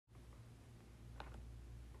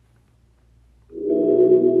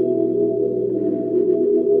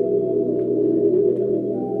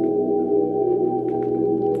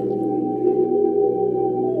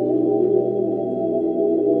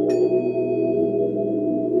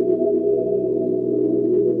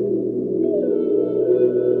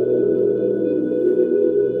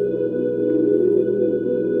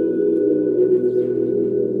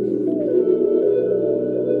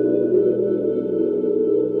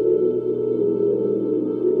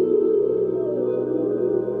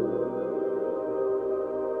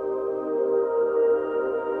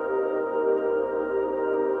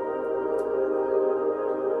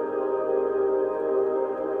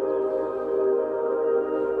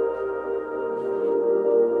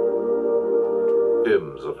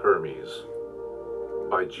Hymns of Hermes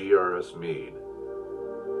by G.R.S. Mead.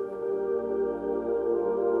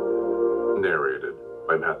 Narrated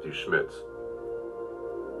by Matthew Schmitz.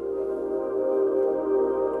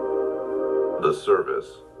 The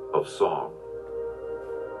Service of Song.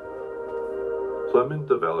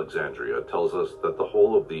 Clement of Alexandria tells us that the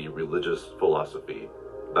whole of the religious philosophy,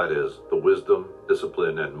 that is, the wisdom,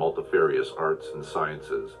 discipline, and multifarious arts and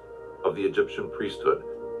sciences of the Egyptian priesthood,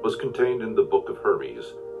 was contained in the Book of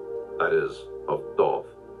Hermes, that is, of Thoth.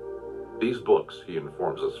 These books, he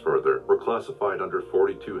informs us further, were classified under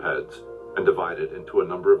 42 heads and divided into a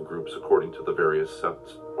number of groups according to the various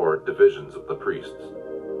septs or divisions of the priests.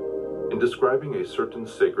 In describing a certain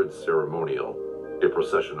sacred ceremonial, a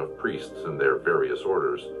procession of priests in their various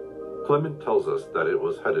orders, Clement tells us that it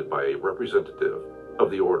was headed by a representative of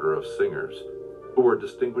the order of singers, who were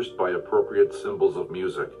distinguished by appropriate symbols of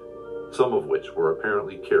music, some of which were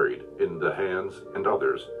apparently carried in the hands and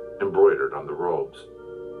others embroidered on the robes.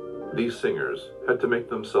 These singers had to make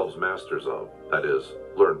themselves masters of, that is,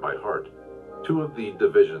 learn by heart, two of the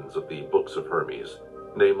divisions of the books of Hermes,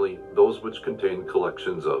 namely those which contain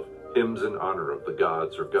collections of hymns in honor of the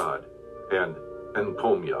gods or god, and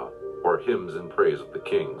encomium, or hymns in praise of the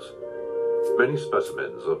kings. Many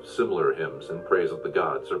specimens of similar hymns in praise of the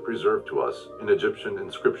gods are preserved to us in Egyptian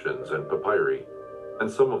inscriptions and papyri, and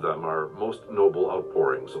some of them are most noble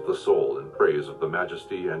outpourings of the soul in praise of the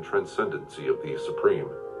majesty and transcendency of the Supreme,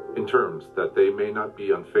 in terms that they may not be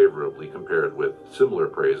unfavorably compared with similar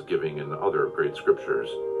praise-giving in other great scriptures.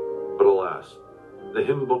 But alas, the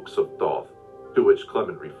hymn books of Thoth, to which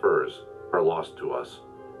Clement refers, are lost to us.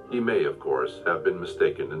 He may, of course, have been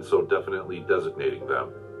mistaken in so definitely designating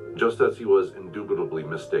them, just as he was indubitably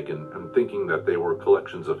mistaken in thinking that they were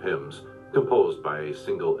collections of hymns composed by a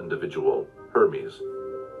single individual, Hermes.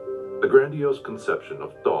 The grandiose conception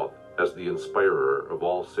of Thoth as the inspirer of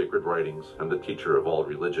all sacred writings and the teacher of all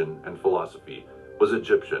religion and philosophy was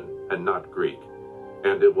Egyptian and not Greek,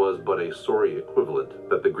 and it was but a sorry equivalent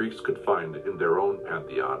that the Greeks could find in their own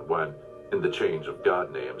pantheon when, in the change of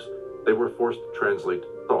god names, they were forced to translate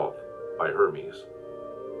Thoth by Hermes.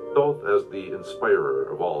 Thoth, as the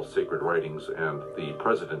inspirer of all sacred writings and the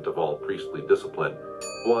president of all priestly discipline,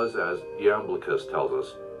 was, as Iamblichus tells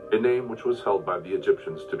us, a name which was held by the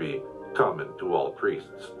Egyptians to be common to all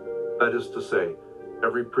priests. That is to say,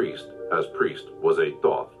 every priest, as priest, was a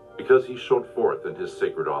Thoth, because he showed forth in his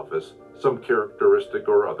sacred office some characteristic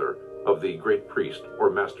or other of the great priest or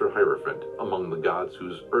master hierophant among the gods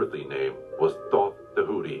whose earthly name was Thoth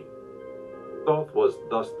Tahuti. Thoth was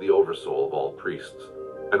thus the oversoul of all priests,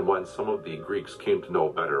 and when some of the Greeks came to know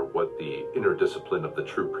better what the inner discipline of the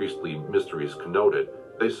true priestly mysteries connoted,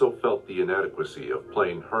 they so felt the inadequacy of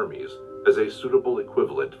plain Hermes as a suitable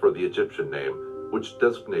equivalent for the Egyptian name which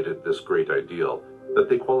designated this great ideal, that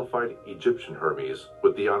they qualified Egyptian Hermes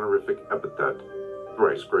with the honorific epithet,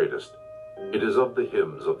 thrice greatest. It is of the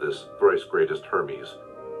hymns of this thrice greatest Hermes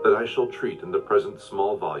that I shall treat in the present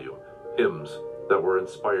small volume, hymns that were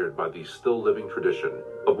inspired by the still living tradition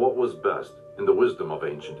of what was best in the wisdom of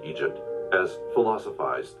ancient Egypt, as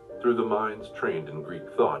philosophized through the minds trained in Greek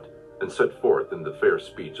thought and set forth in the fair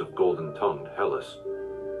speech of golden-tongued Hellas.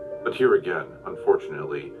 But here again,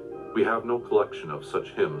 unfortunately, we have no collection of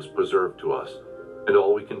such hymns preserved to us, and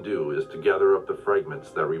all we can do is to gather up the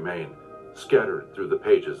fragments that remain, scattered through the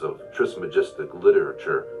pages of Trismegistic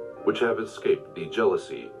literature, which have escaped the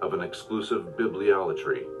jealousy of an exclusive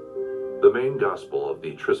bibliolatry. The main gospel of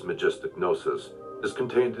the Trismegistic Gnosis is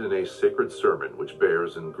contained in a sacred sermon which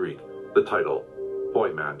bears in Greek the title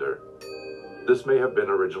Poimander. This may have been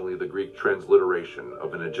originally the Greek transliteration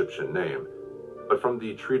of an Egyptian name, but from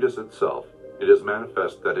the treatise itself, it is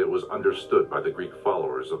manifest that it was understood by the Greek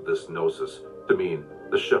followers of this gnosis to mean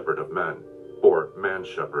the shepherd of men, or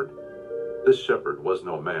man-shepherd. This shepherd was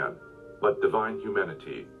no man, but divine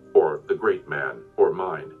humanity, or the great man, or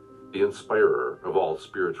mind, the inspirer of all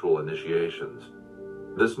spiritual initiations.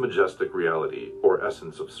 This majestic reality, or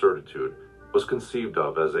essence of certitude, was conceived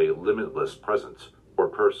of as a limitless presence, or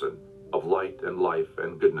person, of light and life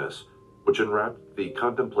and goodness, which enwrapped the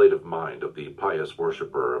contemplative mind of the pious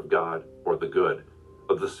worshipper of God or the good,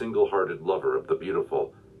 of the single-hearted lover of the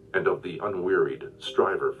beautiful, and of the unwearied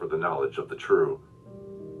striver for the knowledge of the true.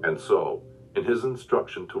 And so, in his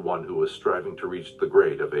instruction to one who was striving to reach the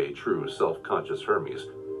grade of a true self-conscious Hermes,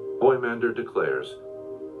 Poimander declares,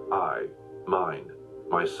 I, mind,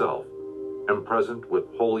 myself, am present with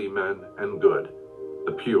holy men and good,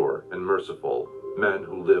 the pure and merciful, men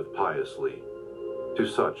who live piously. To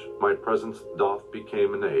such my presence doth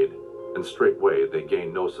become an aid, and straightway they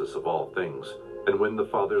gain gnosis of all things, and win the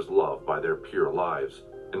Father's love by their pure lives,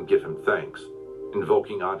 and give him thanks,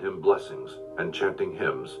 invoking on him blessings and chanting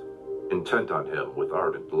hymns, intent on him with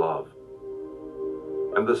ardent love.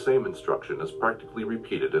 And the same instruction is practically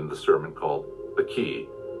repeated in the sermon called The Key,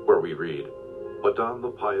 where we read, "But on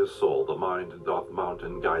the pious soul the mind doth mount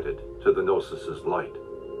and guide it to the gnosis' light.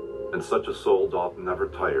 And such a soul doth never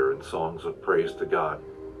tire in songs of praise to God,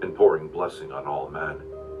 and pouring blessing on all men,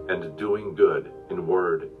 and doing good in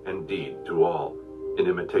word and deed to all, in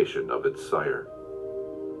imitation of its sire."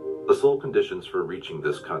 The sole conditions for reaching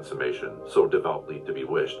this consummation, so devoutly to be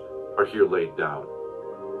wished, are here laid down.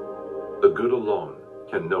 The good alone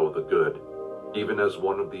can know the good, even as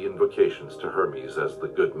one of the invocations to Hermes as the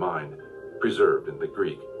good mind, preserved in the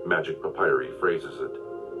Greek magic papyri, phrases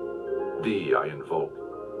it. "Thee I invoke.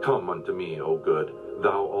 Come unto me, O good,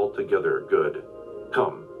 thou altogether good.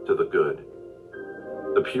 Come to the good."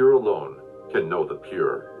 The pure alone can know the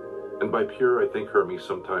pure, and by pure I think Hermes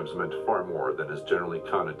sometimes meant far more than is generally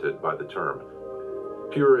connoted by the term.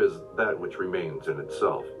 Pure is that which remains in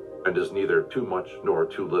itself, and is neither too much nor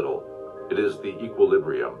too little. It is the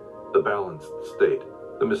equilibrium, the balanced state,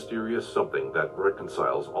 the mysterious something that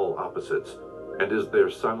reconciles all opposites, and is their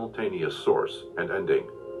simultaneous source and ending,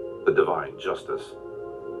 the divine justice.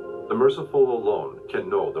 The merciful alone can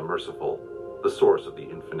know the merciful, the source of the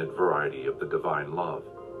infinite variety of the divine love.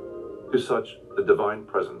 To such, the divine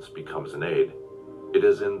presence becomes an aid. It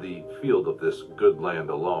is in the field of this good land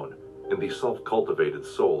alone, in the self-cultivated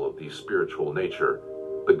soul of the spiritual nature,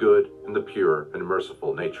 the good and the pure and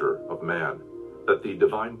merciful nature of man, that the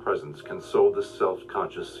divine presence can sow the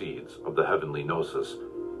self-conscious seeds of the heavenly gnosis,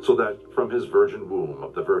 so that from his virgin womb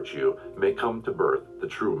of the virtue may come to birth the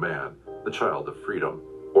true man, the child of freedom,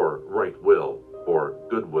 or right will, or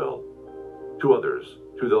good will. To others,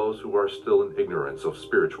 to those who are still in ignorance of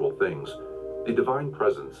spiritual things, the divine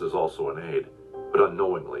presence is also an aid, but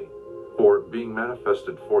unknowingly, for being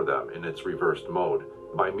manifested for them in its reversed mode,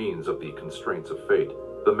 by means of the constraints of fate,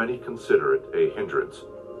 the many consider it a hindrance,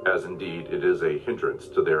 as indeed it is a hindrance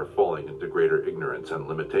to their falling into greater ignorance and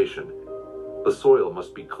limitation. The soil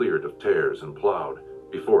must be cleared of tares and plowed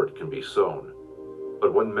before it can be sown.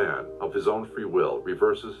 But when man, of his own free will,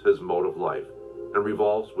 reverses his mode of life, and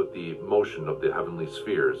revolves with the motion of the heavenly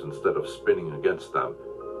spheres instead of spinning against them,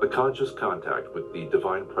 the conscious contact with the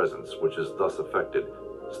divine presence which is thus affected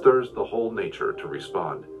stirs the whole nature to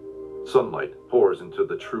respond. Sunlight pours into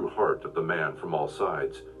the true heart of the man from all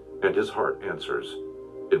sides, and his heart answers.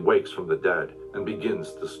 It wakes from the dead and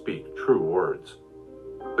begins to speak true words.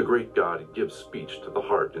 The great God gives speech to the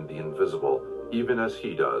heart in the invisible, even as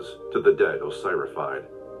he does to the dead Osirified,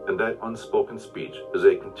 and that unspoken speech is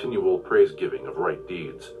a continual praise-giving of right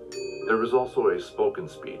deeds. There is also a spoken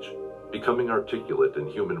speech, becoming articulate in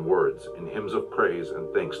human words in hymns of praise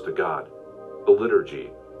and thanks to God, the liturgy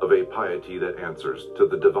of a piety that answers to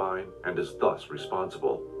the divine and is thus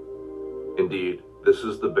responsible. Indeed, this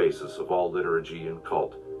is the basis of all liturgy and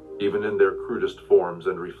cult, even in their crudest forms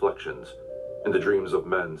and reflections, in the dreams of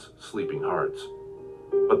men's sleeping hearts.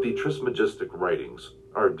 But the Trismegistic writings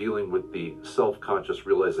are dealing with the self-conscious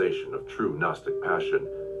realization of true Gnostic passion,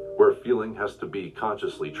 where feeling has to be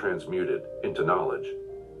consciously transmuted into knowledge.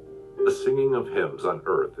 The singing of hymns on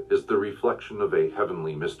earth is the reflection of a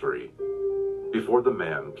heavenly mystery. Before the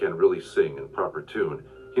man can really sing in proper tune,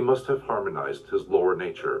 he must have harmonized his lower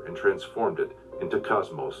nature and transformed it into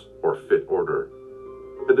cosmos or fit order.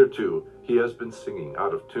 Hitherto, he has been singing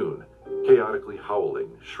out of tune, chaotically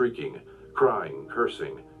howling, shrieking, crying,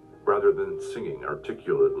 cursing, rather than singing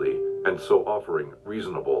articulately and so offering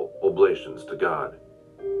reasonable oblations to God.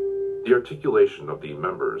 The articulation of the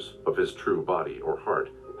members of his true body or heart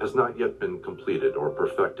has not yet been completed or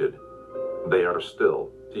perfected. They are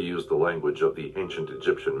still, to use the language of the ancient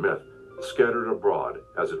Egyptian myth, scattered abroad,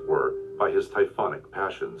 as it were, by his typhonic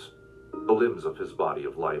passions. The limbs of his body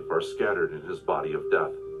of life are scattered in his body of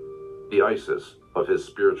death. The Isis of his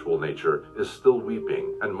spiritual nature is still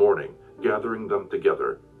weeping and mourning, gathering them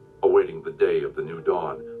together, awaiting the day of the new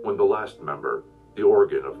dawn, when the last member, the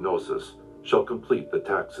organ of Gnosis, shall complete the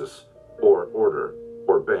taxis, or order,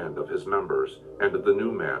 or band of his members, and the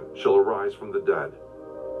new man shall arise from the dead.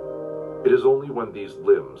 It is only when these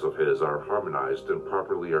limbs of his are harmonized and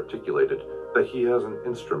properly articulated that he has an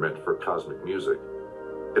instrument for cosmic music.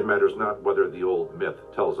 It matters not whether the old myth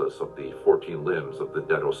tells us of the 14 limbs of the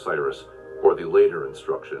dead Osiris, or the later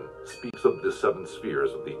instruction speaks of the 7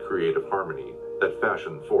 spheres of the creative harmony that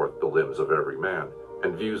fashion forth the limbs of every man,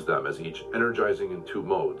 and views them as each energizing in 2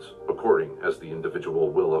 modes, according as the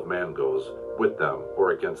individual will of man goes, with them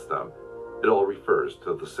or against them. It all refers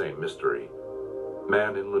to the same mystery.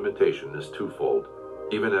 Man in limitation is twofold.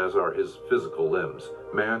 Even as are his physical limbs,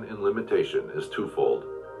 man in limitation is twofold.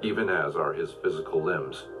 even as are his physical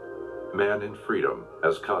limbs. Man in freedom,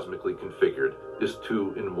 as cosmically configured, is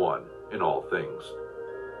two in one in all things.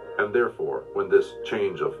 And therefore, when this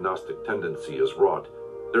change of Gnostic tendency is wrought,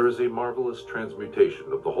 there is a marvelous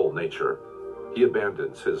transmutation of the whole nature. He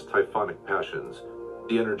abandons his typhonic passions,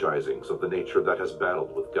 the energizings of the nature that has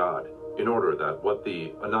battled with God, in order that what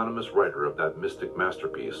the anonymous writer of that mystic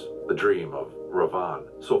masterpiece, The Dream of Ravan,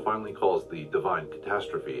 so finely calls the divine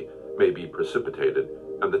catastrophe, may be precipitated,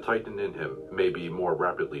 and the Titan in him may be more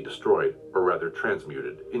rapidly destroyed, or rather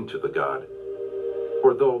transmuted, into the God.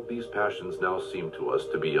 For though these passions now seem to us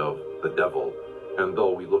to be of the devil, and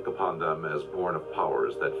though we look upon them as born of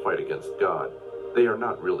powers that fight against God, they are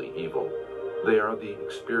not really evil. They are the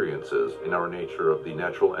experiences in our nature of the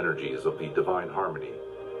natural energies of the divine harmony,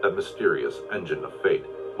 that mysterious engine of fate,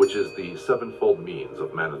 which is the sevenfold means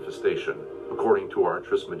of manifestation, according to our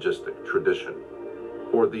Trismegistic tradition.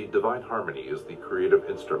 For the divine harmony is the creative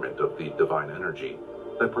instrument of the divine energy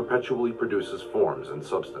that perpetually produces forms and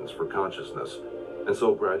substance for consciousness, and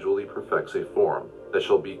so gradually perfects a form that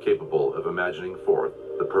shall be capable of imagining forth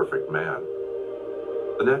the perfect man.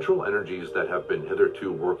 The natural energies that have been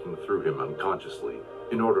hitherto working through him unconsciously,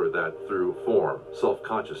 in order that through form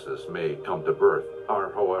self-consciousness may come to birth,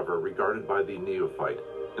 are, however, regarded by the neophyte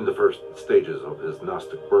in the first stages of his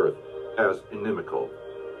Gnostic birth as inimical.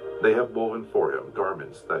 They have woven for him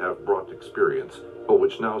garments that have brought experience, but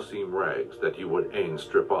which now seem rags that he would fain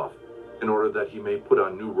strip off, in order that he may put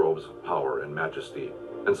on new robes of power and majesty,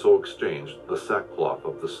 and so exchange the sackcloth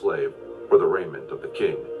of the slave for the raiment of the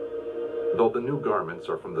king. Though the new garments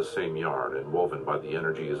are from the same yarn and woven by the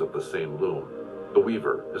energies of the same loom, the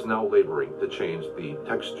weaver is now laboring to change the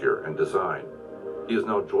texture and design. He is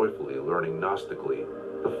now joyfully learning Gnostically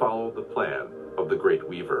to follow the plan of the great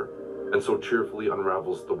weaver, and so cheerfully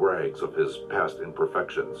unravels the rags of his past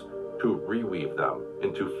imperfections to reweave them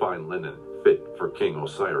into fine linen fit for King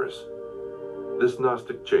Osiris. This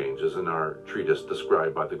Gnostic change is in our treatise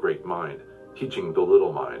described by the great mind, teaching the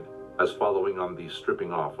little mind, as following on the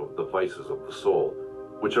stripping off of the vices of the soul,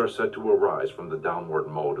 which are said to arise from the downward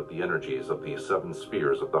mode of the energies of the seven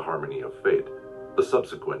spheres of the harmony of fate. The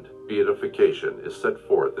subsequent beatification is set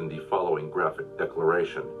forth in the following graphic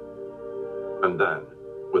declaration. And then,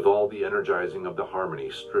 with all the energizing of the harmony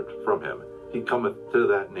stripped from him, he cometh to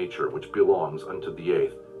that nature which belongs unto the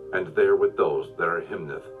eighth, and there with those that are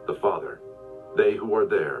hymneth the Father. They who are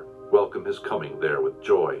there welcome his coming there with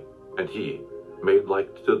joy, and he, made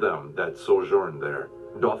like to them that sojourn there,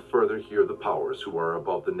 doth further hear the powers who are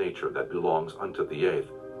above the nature that belongs unto the eighth,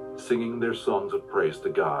 singing their songs of praise to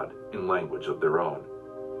God in language of their own.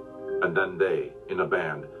 And then they, in a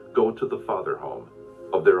band, go to the Father home.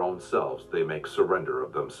 Of their own selves they make surrender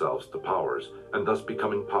of themselves to powers, and thus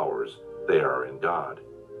becoming powers, they are in God.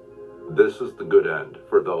 This is the good end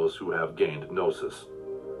for those who have gained gnosis,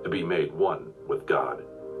 to be made one with God.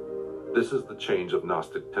 This is the change of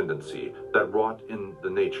Gnostic tendency that wrought in the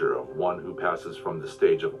nature of one who passes from the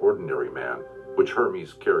stage of ordinary man, which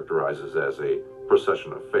Hermes characterizes as a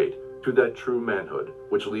procession of fate, to that true manhood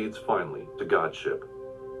which leads finally to godship.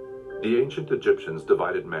 The ancient Egyptians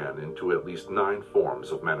divided man into at least 9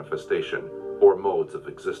 forms of manifestation, or modes of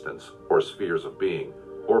existence, or spheres of being,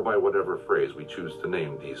 or by whatever phrase we choose to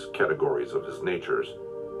name these categories of his natures.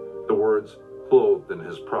 The words clothed in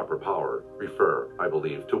his proper power refer, I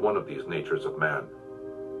believe, to one of these natures of man.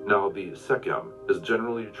 Now the Sekhem is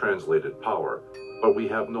generally translated power, but we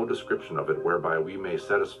have no description of it whereby we may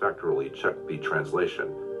satisfactorily check the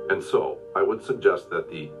translation, and so I would suggest that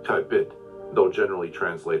the Kaibit, though generally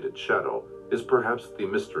translated shadow, is perhaps the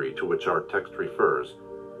mystery to which our text refers,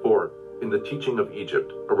 for in the teaching of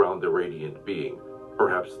Egypt around the radiant being,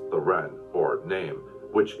 perhaps the Ren, or name,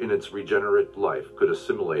 which in its regenerate life could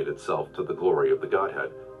assimilate itself to the glory of the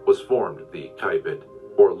Godhead, was formed the Kaibit,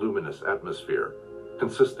 or luminous atmosphere,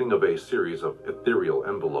 consisting of a series of ethereal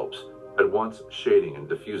envelopes, at once shading and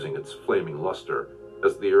diffusing its flaming luster,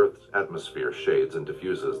 as the Earth's atmosphere shades and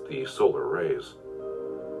diffuses the solar rays.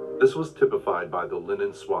 This was typified by the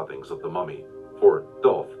linen swathings of the mummy, for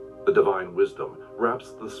Thoth, the divine wisdom,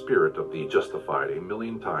 wraps the spirit of the justified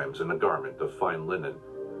 1,000,000 times in a garment of fine linen,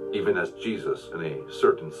 even as Jesus, in a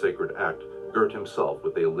certain sacred act, girt himself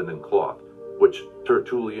with a linen cloth, which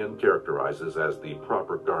Tertullian characterizes as the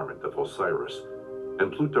proper garment of Osiris,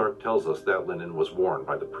 and Plutarch tells us that linen was worn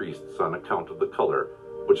by the priests on account of the color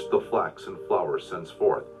which the flax and flower sends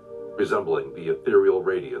forth, resembling the ethereal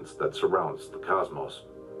radiance that surrounds the cosmos.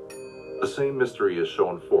 The same mystery is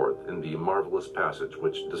shown forth in the marvelous passage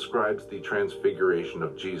which describes the transfiguration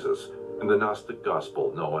of Jesus in the Gnostic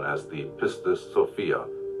gospel known as the Pistis Sophia,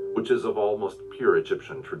 which is of almost pure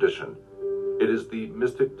Egyptian tradition. It is the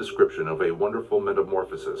mystic description of a wonderful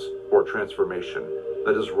metamorphosis or transformation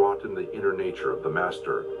that is wrought in the inner nature of the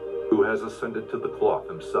Master, who has ascended to the cloth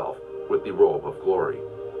himself with the robe of glory,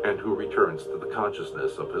 and who returns to the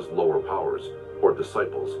consciousness of his lower powers, or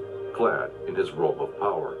disciples, clad in his robe of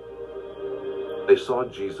power. They saw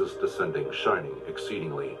Jesus descending, shining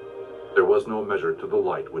exceedingly. There was no measure to the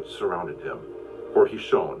light which surrounded him, for he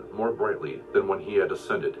shone more brightly than when he had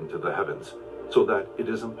ascended into the heavens, so that it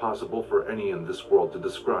is impossible for any in this world to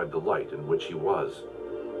describe the light in which he was.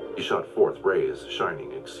 He shot forth rays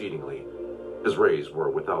shining exceedingly. His rays were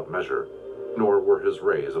without measure, nor were his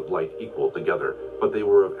rays of light equal together, but they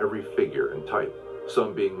were of every figure and type,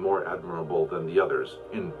 some being more admirable than the others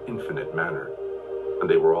in infinite manner. And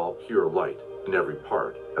they were all pure light in every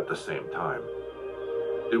part at the same time.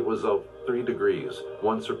 It was of 3 degrees,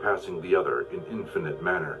 one surpassing the other in infinite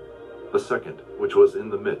manner. The second, which was in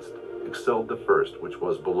the midst, excelled the first which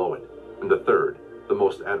was below it, and the third, the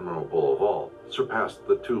most admirable of all, surpassed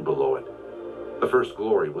the 2 below it. The first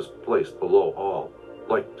glory was placed below all,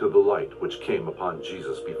 like to the light which came upon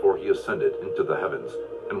Jesus before he ascended into the heavens,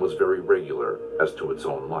 and was very regular as to its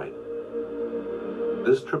own light.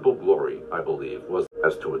 This triple glory, I believe, was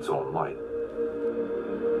as to its own light.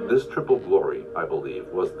 This triple glory, I believe,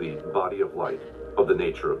 was the body of light, of the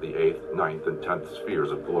nature of the 8th, 9th, and 10th spheres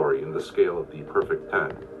of glory in the scale of the perfect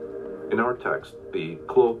 10. In our text, the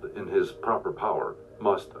clothed in his proper power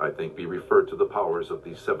must, I think, be referred to the powers of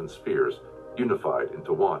the 7 spheres, unified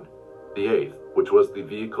into one. The 8th, which was the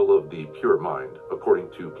vehicle of the pure mind, according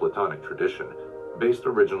to Platonic tradition, based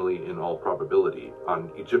originally in all probability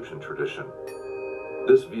on Egyptian tradition.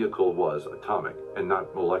 This vehicle was atomic and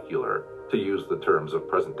not molecular, to use the terms of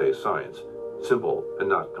present-day science, simple and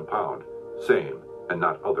not compound, same and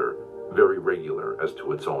not other, very regular as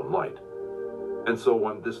to its own light. And so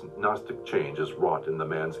when this Gnostic change is wrought in the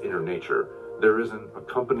man's inner nature, there is an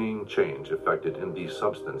accompanying change effected in the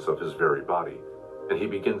substance of his very body, and he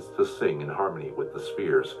begins to sing in harmony with the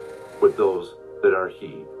spheres, with those that are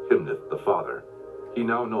he, hymneth the Father. He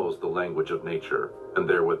now knows the language of nature, and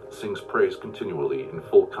therewith sings praise continually in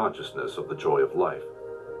full consciousness of the joy of life.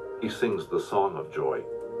 He sings the song of joy,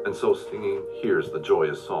 and so singing hears the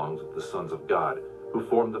joyous songs of the sons of God, who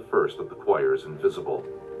form the first of the choirs invisible.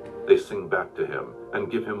 They sing back to him,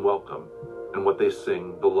 and give him welcome, and what they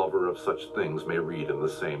sing the lover of such things may read in the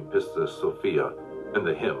same Pistis Sophia, in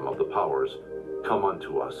the hymn of the powers, come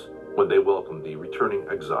unto us, when they welcome the returning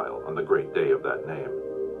exile on the great day of that name.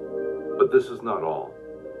 But this is not all,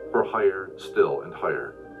 for higher still and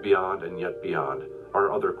higher, beyond and yet beyond,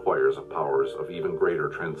 are other choirs of powers of even greater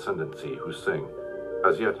transcendency who sing.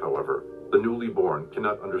 As yet, however, the newly born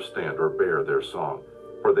cannot understand or bear their song,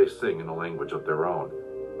 for they sing in a language of their own,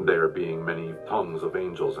 there being many tongues of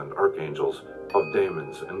angels and archangels, of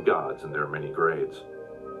daemons and gods in their many grades.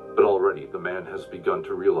 But already the man has begun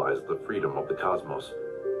to realize the freedom of the cosmos.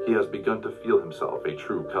 He has begun to feel himself a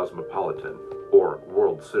true cosmopolitan, or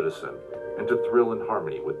world citizen, and to thrill in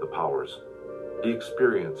harmony with the powers. He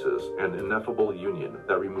experiences an ineffable union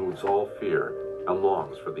that removes all fear and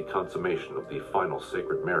longs for the consummation of the final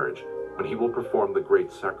sacred marriage, when he will perform the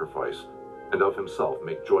great sacrifice, and of himself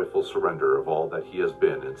make joyful surrender of all that he has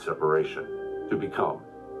been in separation, to become,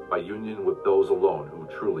 by union with those alone who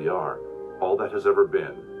truly are, all that has ever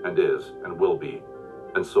been, and is, and will be,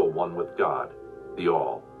 and so one with God, the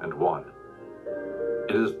All and One.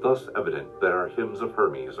 It is thus evident that our hymns of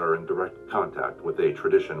Hermes are in direct contact with a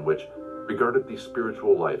tradition which regarded the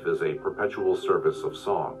spiritual life as a perpetual service of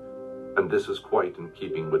song, and this is quite in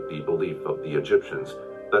keeping with the belief of the Egyptians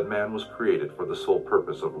that man was created for the sole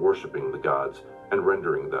purpose of worshiping the gods and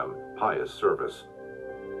rendering them pious service.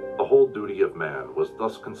 The whole duty of man was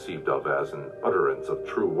thus conceived of as an utterance of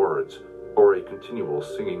true words, or a continual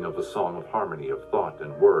singing of a song of harmony of thought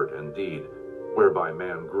and word and deed, whereby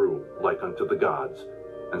man grew like unto the gods,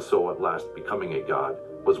 and so at last becoming a god,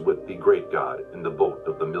 was with the great God in the boat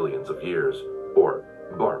of the millions of years, or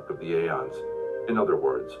bark of the aeons, in other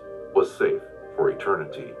words, was safe for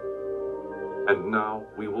eternity. And now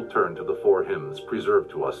we will turn to the 4 hymns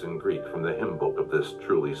preserved to us in Greek from the hymn book of this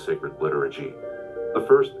truly sacred liturgy. The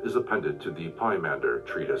first is appended to the Pymander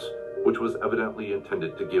treatise, which was evidently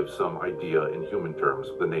intended to give some idea in human terms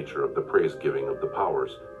of the nature of the praise-giving of the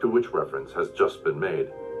powers, to which reference has just been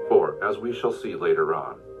made. For, as we shall see later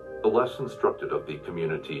on, the less instructed of the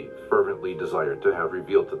community fervently desired to have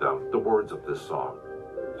revealed to them the words of this song,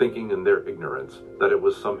 thinking in their ignorance that it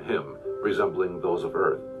was some hymn resembling those of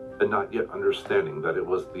earth, and not yet understanding that it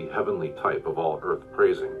was the heavenly type of all earth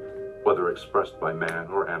praising, whether expressed by man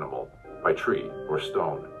or animal, by tree or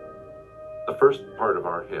stone. The first part of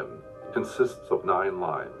our hymn consists of 9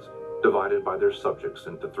 lines, divided by their subjects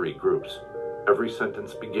into three groups, every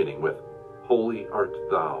sentence beginning with, Holy art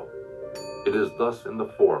thou. It is thus in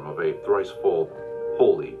the form of a thrice-fold,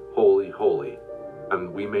 Holy, holy, holy,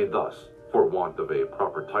 and we may thus, for want of a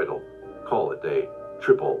proper title, call it a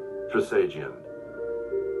triple Trisagion.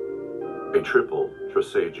 A triple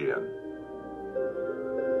Trisagion.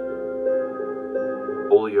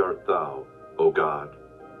 Holy art thou, O God,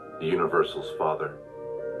 the universal's Father.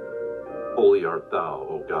 Holy art thou,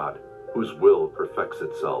 O God, whose will perfects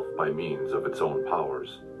itself by means of its own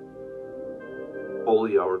powers.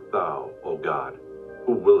 Holy art thou, O God,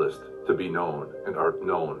 who willest to be known and art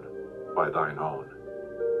known by thine own.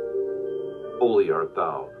 Holy art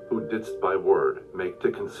thou, who didst by word make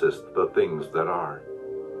to consist the things that are.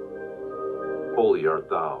 Holy art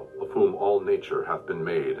thou, of whom all nature hath been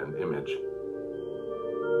made an image.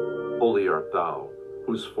 Holy art thou,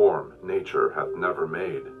 whose form nature hath never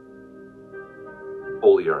made.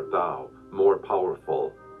 Holy art thou, more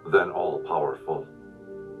powerful than all powerful.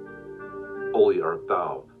 Holy art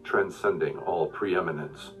thou, transcending all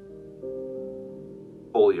preeminence.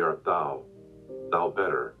 Holy art thou, thou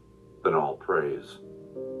better than all praise.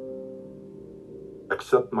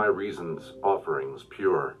 Accept my reason's offerings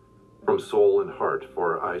pure, from soul and heart,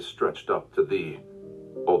 for I stretched up to thee,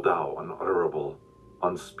 O thou unutterable,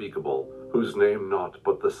 unspeakable, whose name naught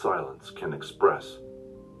but the silence can express.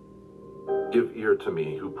 Give ear to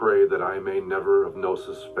me, who pray that I may never of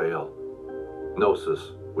Gnosis fail,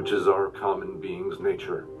 Gnosis, which is our common being's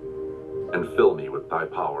nature, and fill me with thy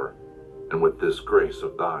power, and with this grace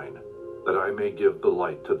of thine, that I may give the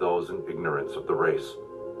light to those in ignorance of the race,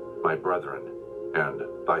 my brethren, and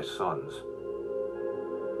thy sons.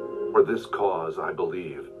 For this cause I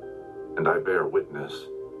believe, and I bear witness.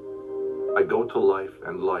 I go to life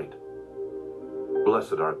and light.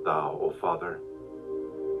 Blessed art thou, O Father.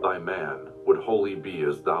 Thy man would wholly be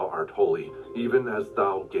as thou art holy, even as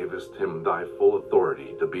thou gavest him thy full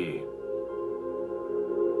authority to be.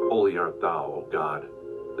 Holy art thou, O God,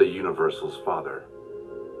 the universal's Father.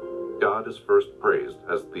 God is first praised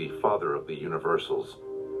as the Father of the universals,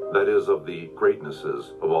 that is, of the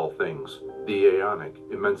greatnesses of all things, the aeonic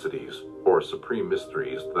immensities, or supreme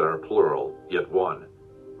mysteries that are plural, yet one,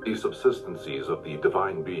 the subsistencies of the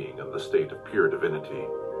divine being in the state of pure divinity.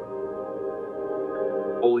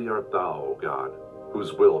 Holy art thou, O God,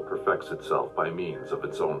 whose will perfects itself by means of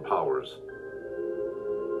its own powers.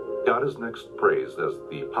 God is next praised as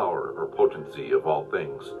the power or potency of all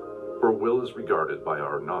things, for will is regarded by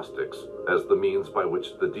our Gnostics as the means by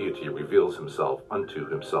which the deity reveals himself unto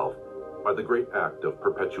himself, by the great act of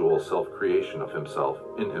perpetual self-creation of himself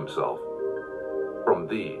in himself. From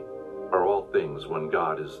thee are all things when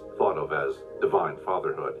God is thought of as divine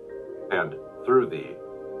fatherhood, and through thee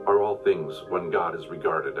are all things when God is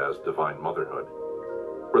regarded as divine motherhood.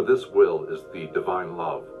 For this will is the divine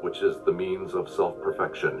love, which is the means of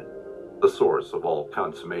self-perfection, the source of all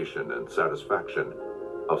consummation and satisfaction,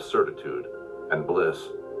 of certitude and bliss.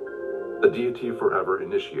 The deity forever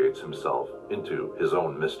initiates himself into his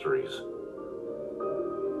own mysteries.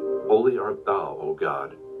 Holy art thou, O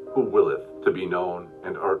God, who willeth to be known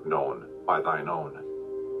and art known by thine own.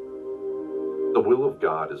 The will of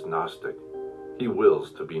God is Gnostic. He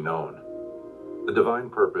wills to be known. The divine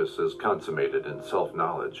purpose is consummated in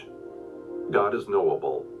self-knowledge. God is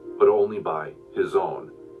knowable, but only by his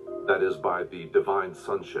own, that is, by the divine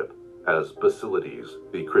sonship, as Basilides,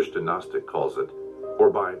 the Christian Gnostic, calls it, or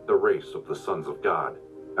by the race of the sons of God,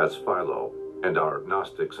 as Philo and our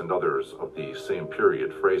Gnostics and others of the same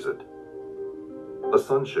period phrase it. The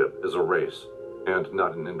sonship is a race, and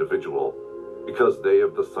not an individual, because they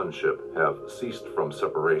of the sonship have ceased from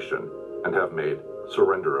separation, and have made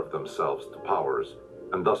surrender of themselves to powers,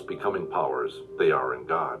 and thus becoming powers, they are in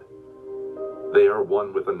God. They are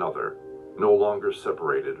one with another, no longer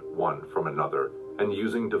separated one from another, and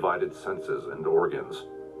using divided senses and organs,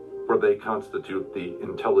 for they constitute the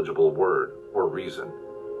intelligible word or reason,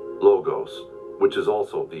 logos, which is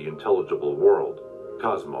also the intelligible world,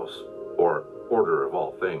 cosmos, or order of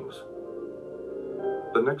all things.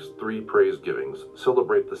 The next three praise-givings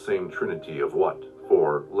celebrate the same trinity of what,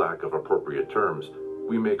 for lack of appropriate terms,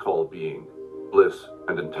 we may call being, bliss,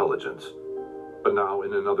 and intelligence, but now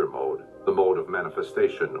in another mode, the mode of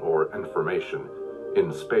manifestation or information,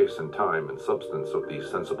 in space and time and substance of the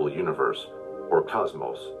sensible universe, or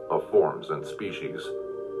cosmos, of forms and species.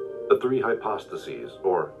 The three hypostases,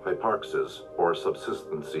 or hyparxes, or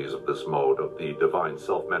subsistencies of this mode of the divine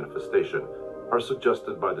self-manifestation are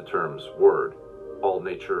suggested by the terms word, all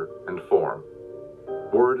nature, and form.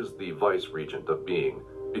 Word is the vice-regent of being,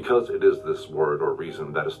 because it is this word or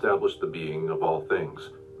reason that established the being of all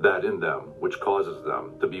things, that in them which causes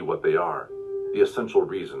them to be what they are, the essential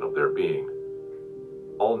reason of their being.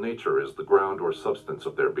 All nature is the ground or substance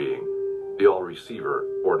of their being, the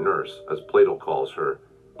all-receiver, or nurse, as Plato calls her,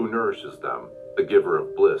 who nourishes them, the giver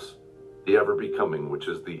of bliss, the ever-becoming which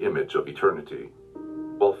is the image of eternity,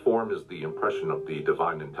 while form is the impression of the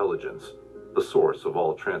divine intelligence, the source of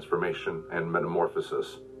all transformation and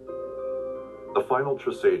metamorphosis. The final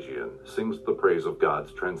Trisagion sings the praise of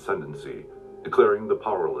God's transcendency, declaring the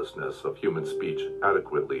powerlessness of human speech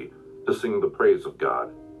adequately to sing the praise of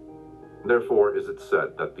God. Therefore is it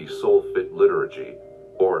said that the soul-fit liturgy,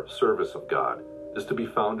 or service of God, is to be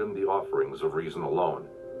found in the offerings of reason alone,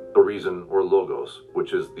 the reason or logos,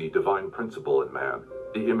 which is the divine principle in man,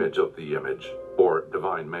 the image of the image, or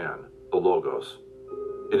divine man, the logos.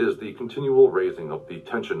 It is the continual raising of the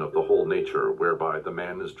tension of the whole nature whereby the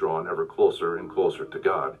man is drawn ever closer and closer to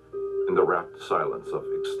God, in the rapt silence of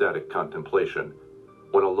ecstatic contemplation,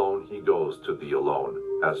 when alone he goes to the alone,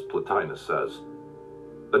 as Plotinus says.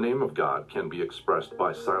 The name of God can be expressed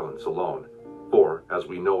by silence alone, for, as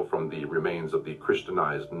we know from the remains of the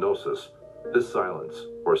Christianized Gnosis, this silence,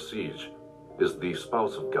 or siege, is the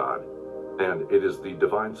spouse of God, and it is the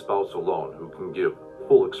divine spouse alone who can give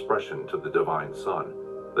full expression to the divine Son,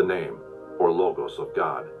 the name, or logos of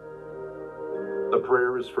God. The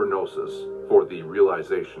prayer is for gnosis, for the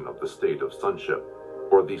realization of the state of sonship,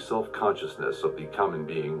 or the self-consciousness of the common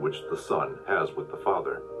being which the Son has with the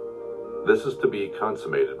Father. This is to be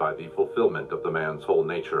consummated by the fulfillment of the man's whole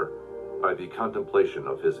nature, by the contemplation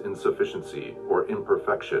of his insufficiency or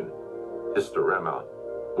imperfection, hysterema,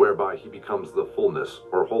 whereby he becomes the fullness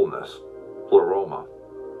or wholeness, pleroma,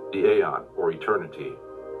 the aeon or eternity.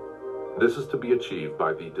 This is to be achieved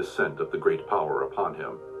by the descent of the great power upon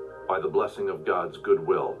him, by the blessing of God's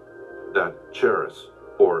goodwill, that charis,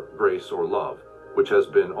 or grace or love, which has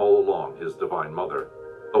been all along his divine mother,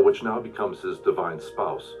 but which now becomes his divine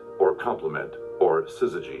spouse, or complement, or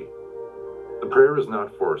syzygy. The prayer is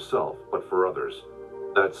not for self, but for others,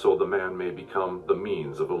 that so the man may become the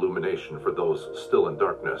means of illumination for those still in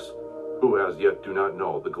darkness, who as yet do not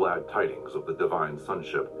know the glad tidings of the divine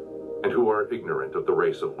sonship, and who are ignorant of the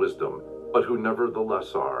race of wisdom, but who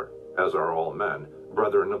nevertheless are, as are all men,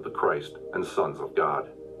 brethren of the Christ and sons of God.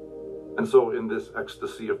 And so in this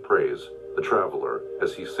ecstasy of praise, the traveler,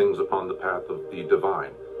 as he sings upon the path of the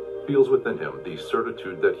divine, feels within him the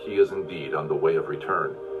certitude that he is indeed on the way of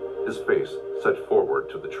return, his face set forward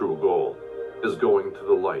to the true goal, is going to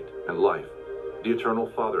the light and life, the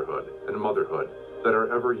eternal fatherhood and motherhood that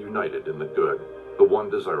are ever united in the good, the one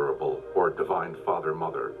desirable, or divine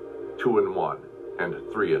Father-Mother, 2 in 1 and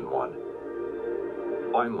 3 in 1.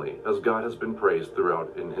 Finally, as God has been praised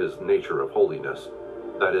throughout in his nature of holiness,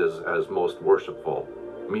 that is, as most worshipful,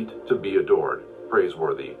 meet to be adored,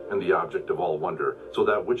 praiseworthy, and the object of all wonder, so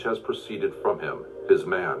that which has proceeded from him, his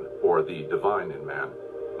man, or the divine in man,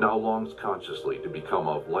 now longs consciously to become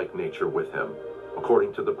of like nature with him,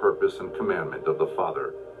 according to the purpose and commandment of the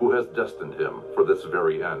Father, who has destined him for this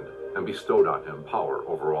very end, and bestowed on him power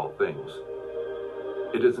over all things.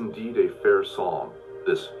 It is indeed a fair psalm,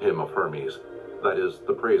 this hymn of Hermes, that is,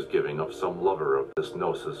 the praise-giving of some lover of this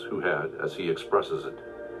gnosis who had, as he expresses it,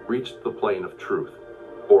 reached the plane of truth,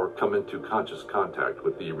 or come into conscious contact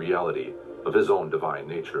with the reality of his own divine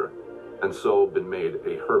nature, and so been made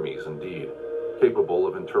a Hermes indeed, capable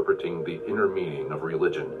of interpreting the inner meaning of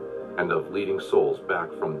religion, and of leading souls back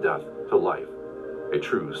from death to life, a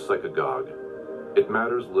true psychagogue. It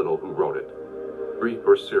matters little who wrote it, Greek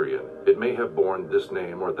or Syrian, it may have borne this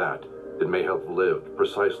name or that, it may have lived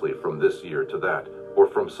precisely from this year to that, or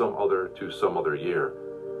from some other to some other year.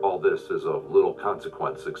 All this is of little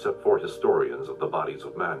consequence except for historians of the bodies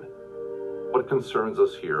of men. What concerns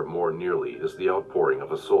us here more nearly is the outpouring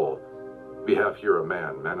of a soul. We have here a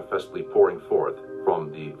man manifestly pouring forth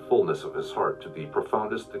from the fullness of his heart to the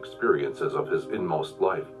profoundest experiences of his inmost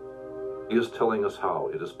life. He is telling us how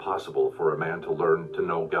it is possible for a man to learn to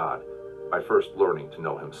know God by first learning to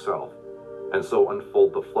know himself, and so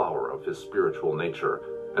unfold the flower of his spiritual nature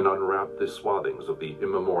and unwrap the swathings of the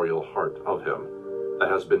immemorial heart of him that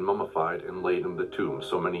has been mummified and laid in the tomb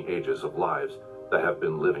so many ages of lives that have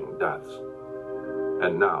been living deaths.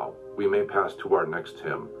 And now we may pass to our next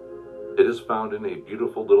hymn. It is found in a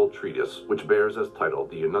beautiful little treatise which bears as title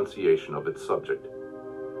the enunciation of its subject.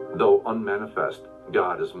 Though unmanifest,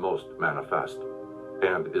 God is most manifest,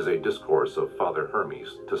 and is a discourse of Father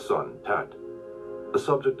Hermes to son Tet. The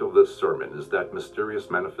subject of this sermon is that mysterious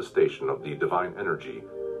manifestation of the divine energy,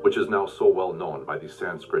 which is now so well known by the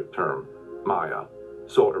Sanskrit term Maya,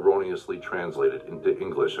 so erroneously translated into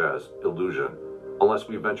English as illusion, unless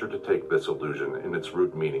we venture to take this illusion in its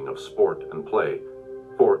root meaning of sport and play,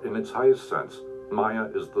 For in its highest sense, Maya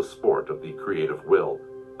is the sport of the creative will,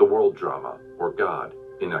 the world drama, or God,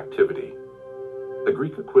 in activity. The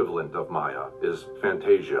Greek equivalent of Maya is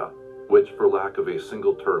Fantasia, which, for lack of a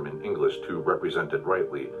single term in English to represent it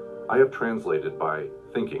rightly, I have translated by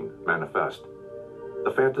thinking manifest.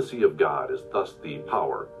 The fantasy of God is thus the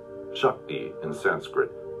power, Shakti in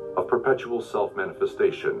Sanskrit, of perpetual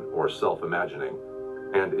self-manifestation or self-imagining,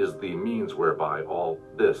 and is the means whereby all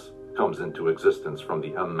this comes into existence from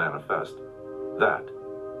the unmanifest, that,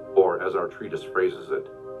 or as our treatise phrases it,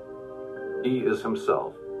 he is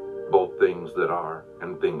himself, both things that are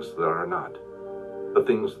and things that are not. The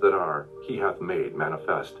things that are he hath made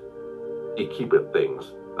manifest. He keepeth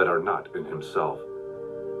things that are not in himself.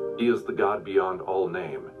 He is the God beyond all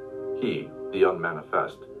name, he the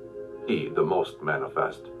unmanifest, he the most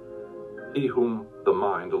manifest, he whom the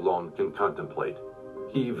mind alone can contemplate,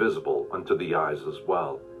 he visible unto the eyes as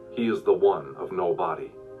well. He is the one of no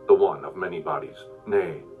body, the one of many bodies,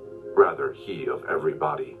 nay, rather he of every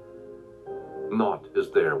body. Naught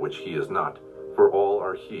is there which he is not, for all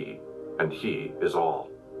are he, and he is all.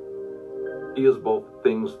 He is both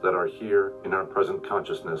things that are here in our present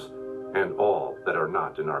consciousness, and all that are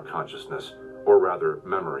not in our consciousness, or rather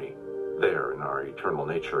memory, there in our eternal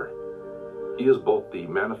nature. He is both the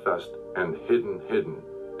manifest and hidden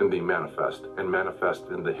in the manifest, and manifest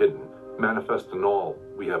in the hidden, manifest in all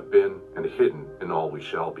we have been, and hidden in all we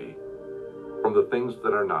shall be. From the things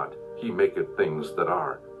that are not, he maketh things that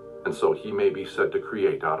are, and so he may be said to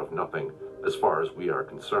create out of nothing, as far as we are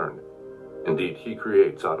concerned. Indeed, he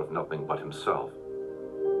creates out of nothing but himself.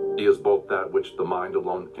 He is both that which the mind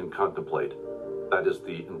alone can contemplate, that is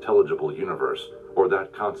the intelligible universe, or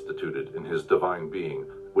that constituted in his divine being,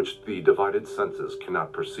 which the divided senses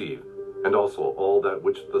cannot perceive, and also all that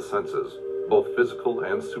which the senses, both physical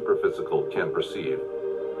and superphysical, can perceive,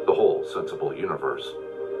 the whole sensible universe.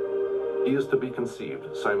 He is to be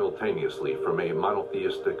conceived simultaneously from a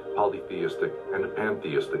monotheistic, polytheistic, and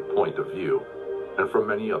pantheistic point of view, and from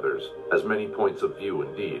many others, as many points of view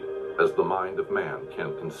indeed, as the mind of man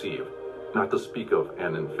can conceive, not to speak of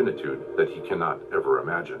an infinitude that he cannot ever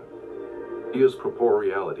imagine. He is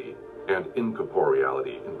corporeality and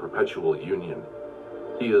incorporeality in perpetual union.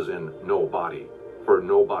 He is in no body, for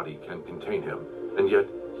no body can contain him, and yet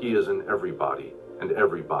he is in every body, and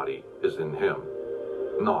every body is in him.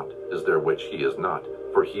 Naught is there which he is not,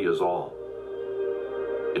 for he is all.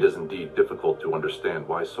 It is indeed difficult to understand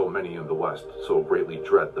why so many in the West so greatly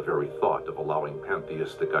dread the very thought of allowing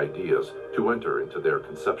pantheistic ideas to enter into their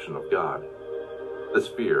conception of God. This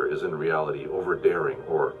fear is in reality overdaring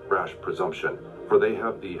or rash presumption, for they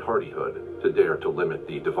have the hardihood to dare to limit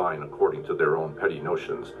the divine according to their own petty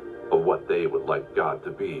notions of what they would like God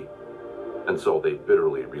to be, and so they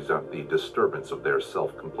bitterly resent the disturbance of their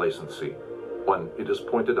self-complacency when it is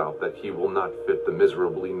pointed out that he will not fit the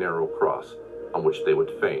miserably narrow cross on which they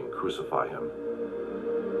would fain crucify him.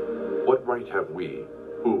 What right have we,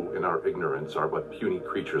 who in our ignorance are but puny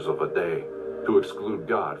creatures of a day, to exclude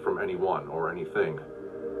God from anyone or anything?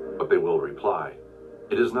 But they will reply,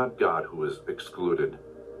 it is not God who is excluded,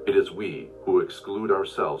 it is we who exclude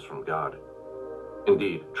ourselves from God.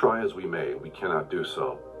 Indeed, try as we may, we cannot do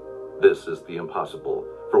so. This is the impossible,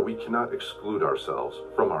 for we cannot exclude ourselves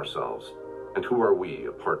from ourselves. And who are we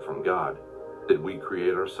apart from God? Did we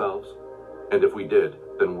create ourselves? And if we did,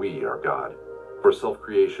 then we are God, for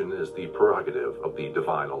self-creation is the prerogative of the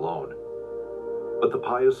divine alone. But the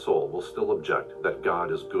pious soul will still object that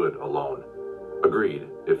God is good alone. Agreed,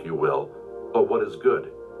 if you will, but what is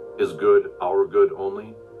good? Is good our good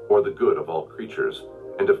only, or the good of all creatures?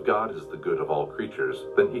 And if God is the good of all creatures,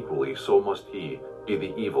 then equally so must he be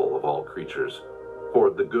the evil of all creatures. For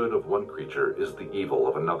the good of one creature is the evil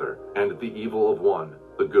of another, and the evil of one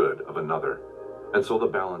the good of another. And so the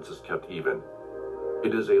balance is kept even.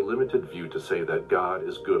 It is a limited view to say that God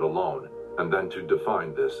is good alone, and then to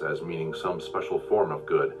define this as meaning some special form of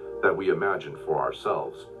good that we imagine for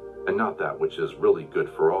ourselves, and not that which is really good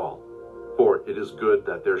for all. For it is good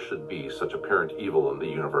that there should be such apparent evil in the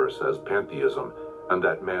universe as pantheism, and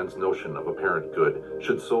that man's notion of apparent good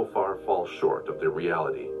should so far fall short of the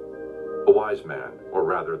reality. A wise man, or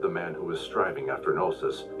rather the man who is striving after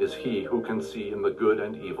gnosis, is he who can see in the good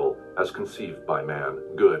and evil, as conceived by man,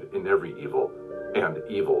 good in every evil, and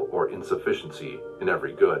evil or insufficiency in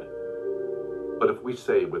every good. But if we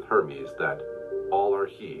say with Hermes that all are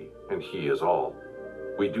he, and he is all,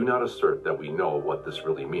 we do not assert that we know what this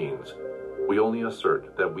really means. We only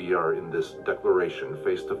assert that we are in this declaration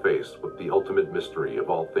face to face with the ultimate mystery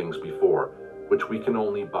of all things before, which we can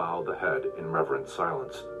only bow the head in reverent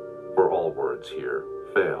silence, for all words here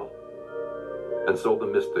fail. And so the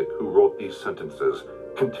mystic who wrote these sentences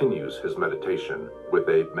continues his meditation with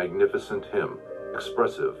a magnificent hymn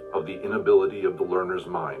expressive of the inability of the learner's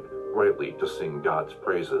mind rightly to sing God's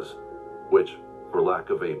praises, which, for lack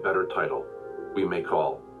of a better title, we may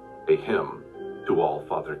call a hymn to All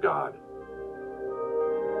Father God.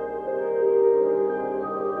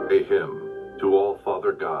 A hymn to All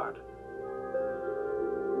Father God.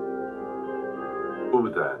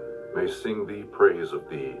 Who then may sing thee praise of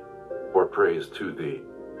thee, or praise to thee?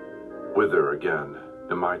 Whither again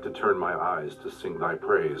am I to turn my eyes to sing thy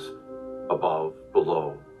praise? Above,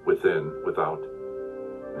 below, within, without.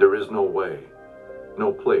 There is no way,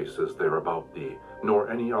 no place is there about thee, nor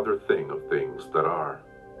any other thing of things that are.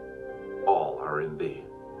 All are in thee,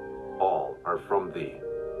 all are from thee.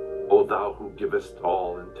 O thou who givest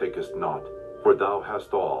all and takest naught, for thou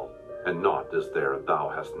hast all, and naught is there thou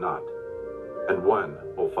hast not. And when,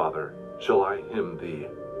 O Father, shall I hymn thee?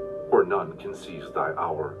 For none can seize thy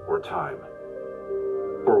hour or time.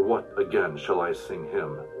 For what again shall I sing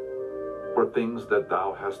him? For things that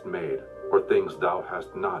thou hast made, or things thou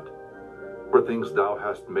hast not? For things thou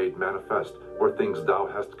hast made manifest, or things thou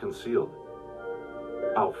hast concealed?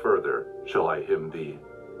 How further shall I hymn thee,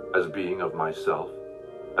 as being of myself,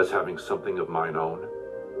 as having something of mine own,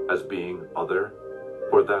 as being other?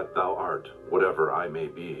 For that thou art whatever I may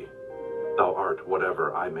be, thou art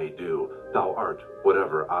whatever I may do, thou art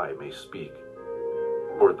whatever I may speak.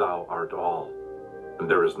 For thou art all, and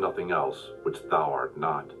there is nothing else which thou art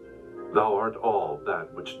not. Thou art all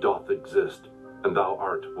that which doth exist, and thou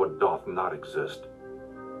art what doth not exist.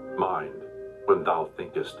 Mind, when thou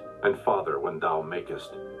thinkest, and Father, when thou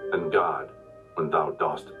makest, and God, when thou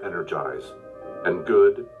dost energize, and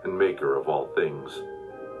good and maker of all things.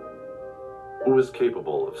 Who is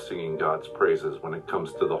capable of singing God's praises when it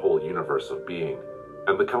comes to the whole universe of being,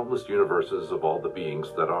 and the countless universes of all the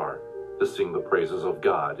beings that are, to sing the praises of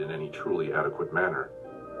God in any truly adequate manner?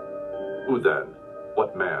 Who then,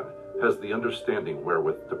 what man, has the understanding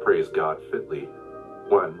wherewith to praise God fitly,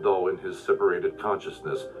 when, though in his separated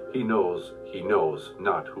consciousness he knows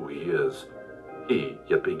not who he is, he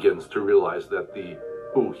yet begins to realize that the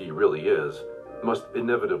who he really is must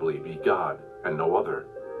inevitably be God and no other?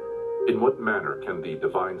 In what manner can the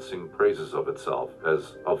divine sing praises of itself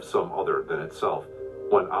as of some other than itself,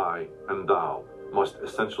 when I and thou must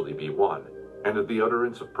essentially be one, and the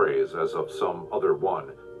utterance of praise as of some other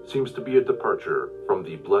one seems to be a departure from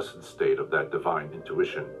the blessed state of that divine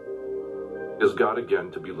intuition? Is God again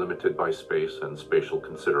to be limited by space and spatial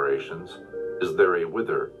considerations? Is there a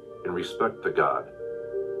whither in respect to God?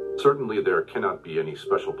 Certainly there cannot be any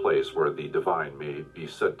special place where the divine may be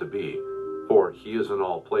said to be, for he is in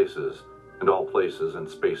all places and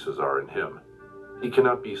spaces are in him. He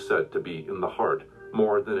cannot be said to be in the heart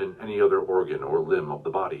more than in any other organ or limb of the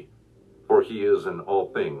body, for he is in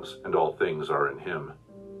all things, and all things are in him.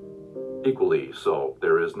 Equally so,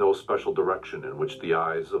 there is no special direction in which the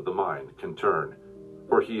eyes of the mind can turn,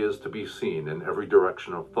 for he is to be seen in every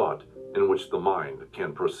direction of thought in which the mind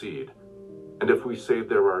can proceed. And if we say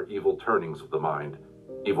there are evil turnings of the mind,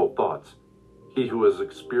 evil thoughts, he who has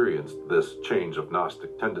experienced this change of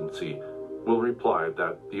Gnostic tendency will reply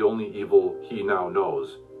that the only evil he now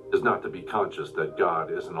knows is not to be conscious that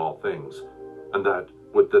God is in all things, and that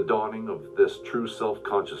with the dawning of this true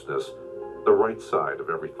self-consciousness, the right side of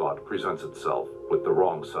every thought presents itself with the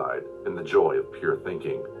wrong side in the joy of pure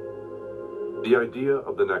thinking. The idea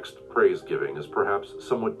of the next praise-giving is perhaps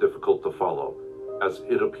somewhat difficult to follow, as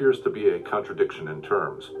it appears to be a contradiction in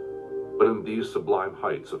terms. But in these sublime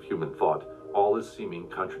heights of human thought, all is seeming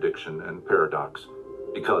contradiction and paradox,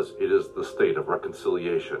 because it is the state of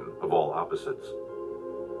reconciliation of all opposites.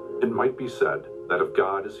 It might be said that if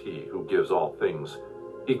God is he who gives all things,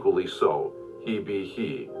 equally so he be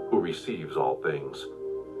he who receives all things.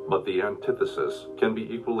 But the antithesis can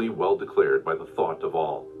be equally well declared by the thought of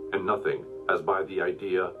all and nothing as by the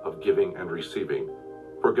idea of giving and receiving,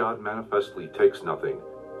 for God manifestly takes nothing,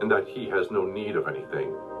 and that he has no need of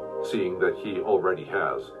anything, seeing that he already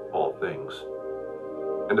has all things.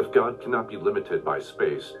 And if God cannot be limited by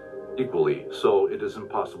space, equally so it is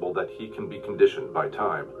impossible that he can be conditioned by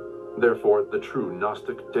time. Therefore the true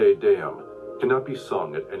Gnostic Te Deum cannot be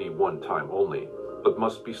sung at any one time only, but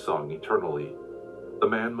must be sung eternally. The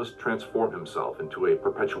man must transform himself into a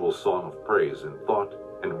perpetual song of praise in thought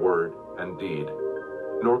and word and deed.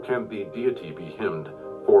 Nor can the deity be hymned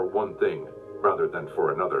for one thing rather than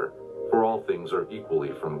for another, for all things are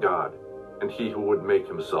equally from God, and he who would make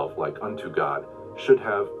himself like unto God should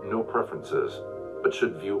have no preferences, but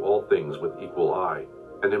should view all things with equal eye,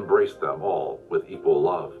 and embrace them all with equal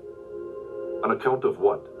love. On account of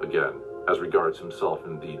what, again, as regards himself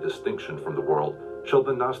in the distinction from the world, shall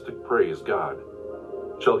the Gnostic praise God?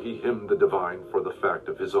 Shall he hymn the divine for the fact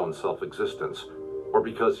of his own self-existence, or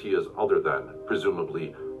because he is other than,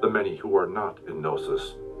 presumably, the many who are not in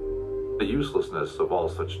gnosis? The uselessness of all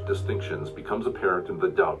such distinctions becomes apparent in the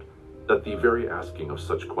doubt that the very asking of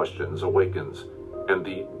such questions awakens, and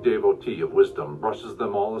the devotee of wisdom brushes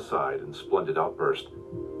them all aside in splendid outburst.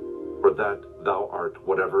 For that thou art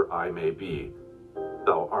whatever I may be,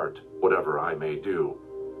 thou art whatever I may do,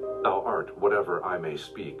 thou art whatever I may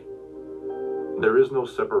speak. There is no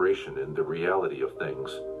separation in the reality of things.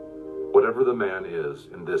 Whatever the man is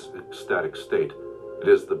in this ecstatic state, it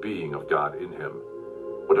is the being of God in him.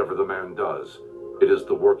 Whatever the man does, it is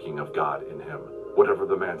the working of God in him. Whatever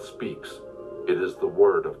the man speaks, it is the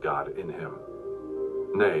word of God in him.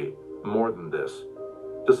 Nay, more than this,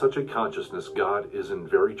 to such a consciousness God is in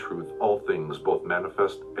very truth all things both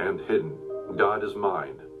manifest and hidden. God is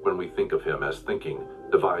mind when we think of him as thinking,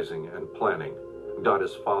 devising, and planning. God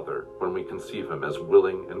is Father when we conceive him as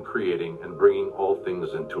willing and creating and bringing all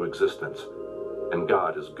things into existence. And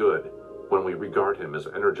God is good when we regard him as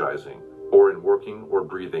energizing, or in working or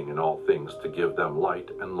breathing in all things to give them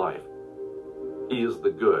light and life. He is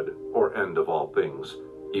the good or end of all things,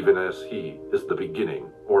 even as he is the beginning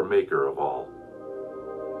or maker of all.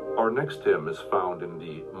 Our next hymn is found in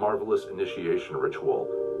the marvelous initiation ritual,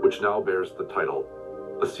 which now bears the title,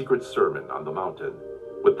 The Secret Sermon on the Mountain,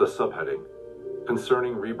 with the subheading,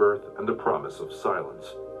 Concerning Rebirth and the Promise of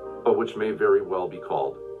Silence, but which may very well be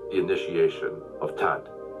called the Initiation of Tat.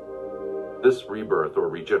 This rebirth or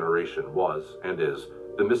regeneration was, and is,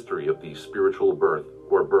 the mystery of the spiritual birth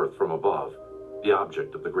or birth from above, the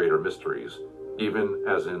object of the greater mysteries. Even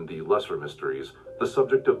as in the lesser mysteries, the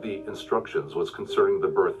subject of the instructions was concerning the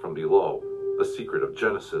birth from below, the secret of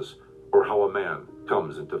Genesis, or how a man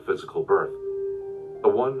comes into physical birth. The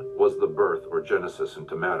one was the birth or genesis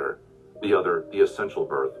into matter, the other the essential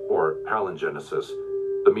birth or palingenesis,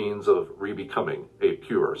 the means of rebecoming a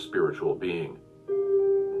pure spiritual being.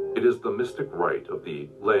 It is the mystic rite of the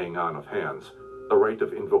laying on of hands, the rite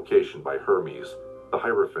of invocation by Hermes, the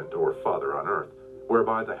Hierophant or Father on earth,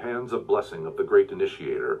 whereby the hands of blessing of the great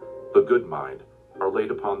initiator, the good mind, are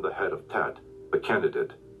laid upon the head of Tat, the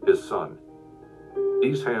candidate, his son.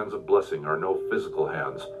 These hands of blessing are no physical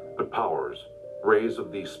hands, but powers, rays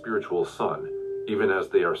of the spiritual sun, even as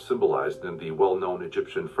they are symbolized in the well-known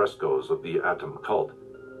Egyptian frescoes of the Atum cult.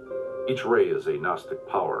 Each ray is a Gnostic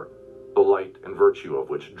power, the light and virtue of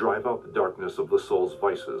which drive out the darkness of the soul's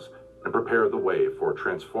vices and prepare the way for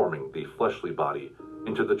transforming the fleshly body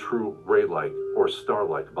into the true ray-like or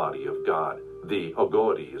star-like body of God, the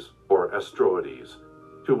Ogoides or Astroides,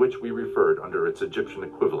 to which we referred under its Egyptian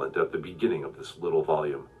equivalent at the beginning of this little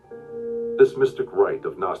volume. This mystic rite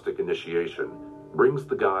of Gnostic initiation brings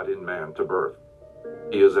the God in man to birth.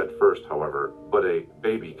 He is at first, however, but a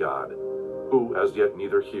baby God, who as yet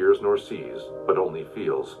neither hears nor sees, but only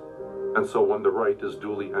feels. And so when the rite is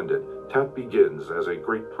duly ended, Tat begins as a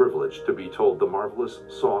great privilege to be told the marvelous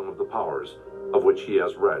Song of the Powers, of which he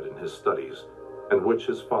has read in his studies, and which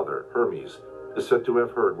his father, Hermes, is said to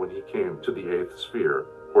have heard when he came to the 8th sphere,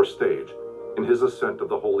 or stage, in his ascent of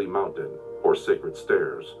the holy mountain, or sacred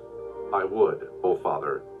stairs. I would, O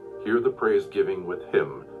Father, hear the praise-giving with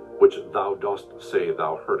him, which thou dost say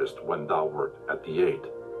thou heardest when thou wert at the 8.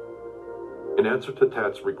 In answer to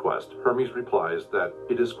Tat's request, Hermes replies that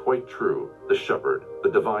it is quite true, the shepherd,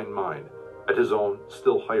 the divine mind, at his own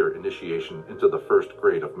still higher initiation into the first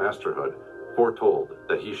grade of masterhood, foretold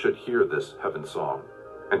that he should hear this heaven song,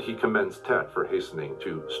 and he commends Tat for hastening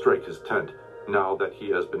to strike his tent now that he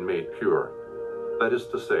has been made pure. That is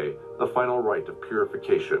to say, the final rite of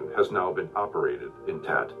purification has now been operated in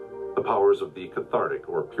Tat. The powers of the cathartic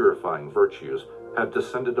or purifying virtues have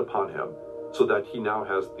descended upon him, so that he now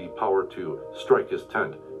has the power to strike his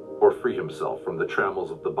tent or free himself from the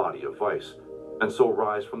trammels of the body of vice, and so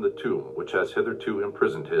rise from the tomb which has hitherto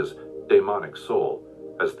imprisoned his daemonic soul,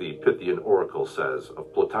 as the Pythian oracle says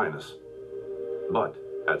of Plotinus. But,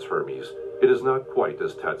 adds Hermes, it is not quite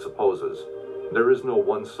as Tat supposes. There is no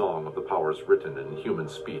one song of the powers written in human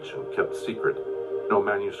speech and kept secret, no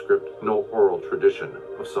manuscript, no oral tradition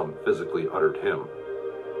of some physically uttered hymn.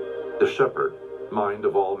 The shepherd, mind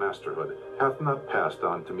of all masterhood, hath not passed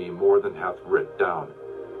on to me more than hath writ down.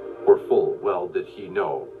 For full well did he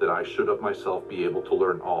know that I should of myself be able to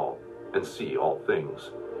learn all, and see all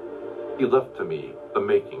things. He left to me the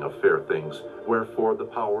making of fair things, wherefore the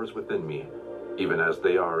powers within me, even as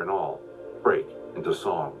they are in all, break into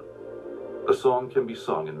song. The song can be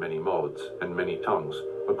sung in many modes and many tongues,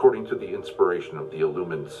 according to the inspiration of the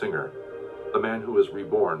illumined singer. The man who is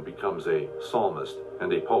reborn becomes a psalmist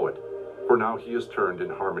and a poet, for now he is turned in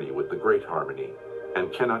harmony with the great harmony,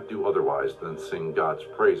 and cannot do otherwise than sing God's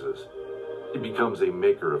praises. He becomes a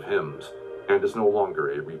maker of hymns, and is no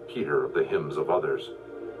longer a repeater of the hymns of others.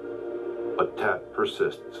 But Tat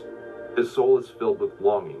persists. His soul is filled with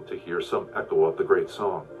longing to hear some echo of the great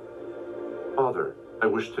song. Father, I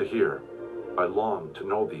wish to hear. I long to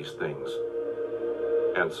know these things.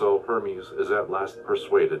 And so Hermes is at last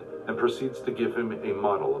persuaded, and proceeds to give him a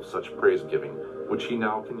model of such praise-giving, which he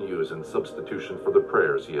now can use in substitution for the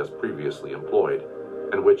prayers he has previously employed,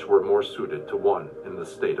 and which were more suited to one in the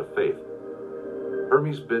state of faith.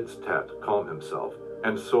 Hermes bids Tat calm himself,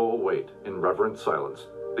 and so await, in reverent silence,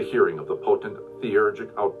 the hearing of the potent theurgic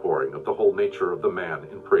outpouring of the whole nature of the man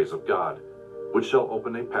in praise of God, which shall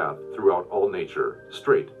open a path throughout all nature,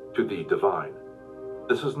 straight to the divine.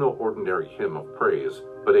 This is no ordinary hymn of praise,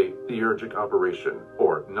 but a theurgic operation,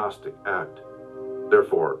 or Gnostic act.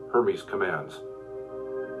 Therefore, Hermes commands,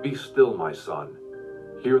 Be still, my son.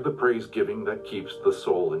 Hear the praise-giving that keeps the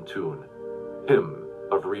soul in tune. Hymn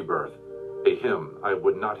of rebirth, a hymn I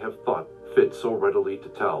would not have thought fit so readily to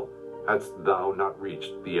tell, hadst thou not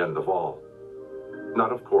reached the end of all.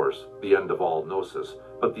 Not, of course, the end of all gnosis,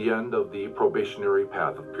 but the end of the probationary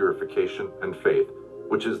path of purification and faith,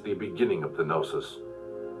 which is the beginning of the gnosis.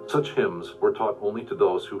 Such hymns were taught only to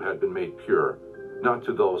those who had been made pure, not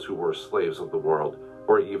to those who were slaves of the world,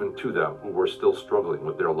 or even to them who were still struggling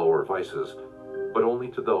with their lower vices, but only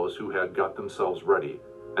to those who had got themselves ready,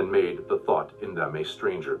 and made the thought in them a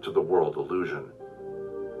stranger to the world illusion.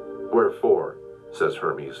 Wherefore, says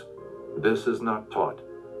Hermes, this is not taught,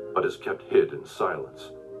 but is kept hid in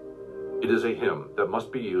silence. It is a hymn that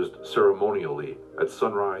must be used ceremonially at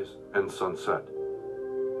sunrise and sunset.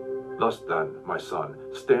 Thus then, my son,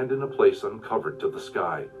 stand in a place uncovered to the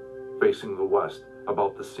sky, facing the west,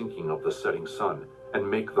 about the sinking of the setting sun, and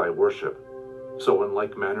make thy worship. So in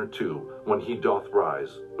like manner too, when he doth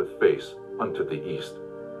rise, with face unto the east.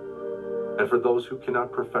 And for those who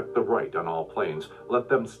cannot perfect the right on all planes, let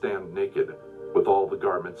them stand naked, with all the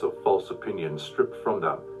garments of false opinion stripped from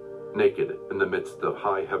them, naked in the midst of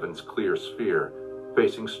high heaven's clear sphere,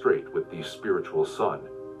 facing straight with the spiritual sun,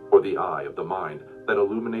 or the eye of the mind that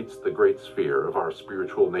illuminates the great sphere of our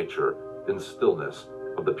spiritual nature in stillness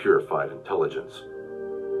of the purified intelligence.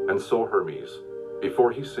 And so Hermes,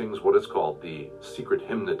 before he sings what is called the secret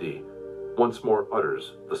hymnody, once more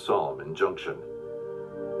utters the solemn injunction,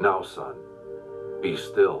 Now, son, be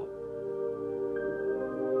still.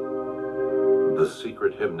 The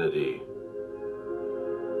secret hymnody.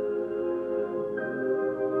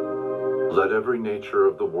 Let every nature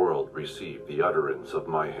of the world receive the utterance of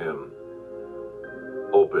my hymn.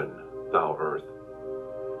 Open, thou earth.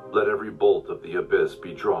 Let every bolt of the abyss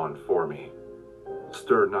be drawn for me.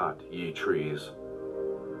 Stir not, ye trees.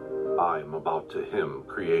 I am about to hymn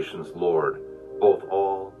creation's Lord, both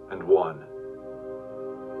all and one.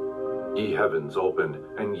 Ye heavens open,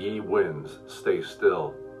 and ye winds stay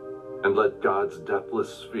still, and let God's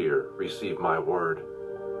deathless sphere receive my word.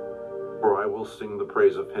 For I will sing the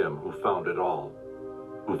praise of him who founded all,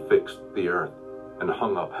 who fixed the earth, and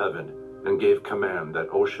hung up heaven, and gave command that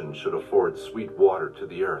ocean should afford sweet water to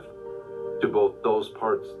the earth, to both those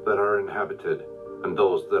parts that are inhabited, and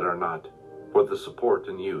those that are not, for the support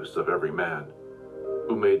and use of every man,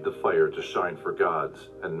 who made the fire to shine for gods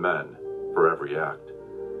and men for every act.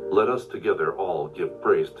 Let us together all give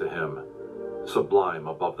praise to him, sublime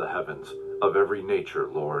above the heavens, of every nature,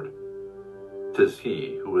 Lord. 'Tis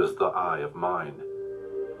he who is the eye of mine.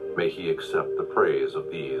 May he accept the praise of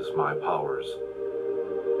these my powers.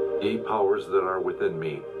 Ye powers that are within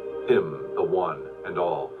me, hymn the one and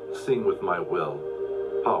all, sing with my will,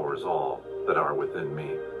 powers all that are within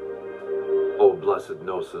me. O blessed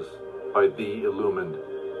Gnosis, by thee illumined,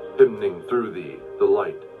 hymning through thee the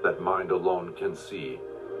light that mind alone can see,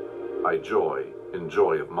 I joy in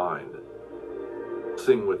joy of mind.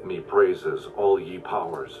 Sing with me praises, all ye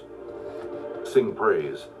powers. Sing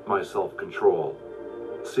praise, my self-control.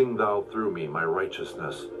 Sing thou through me my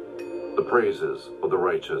righteousness, the praises of the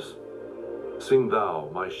righteous. Sing thou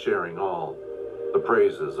my sharing all, the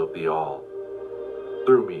praises of the all.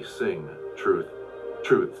 Through me sing truth,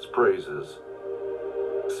 truth's praises.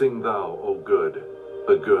 Sing thou, O good,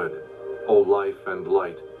 the good, O life and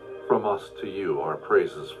light, from us to you our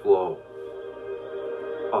praises flow.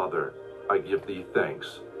 Father, I give thee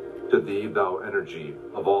thanks, to thee thou energy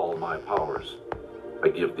of all my powers. I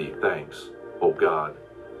give thee thanks, O God,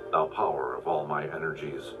 thou power of all my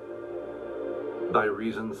energies. Thy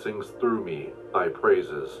reason sings through me thy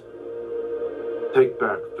praises. Take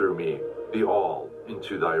back through me the all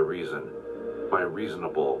into thy reason, my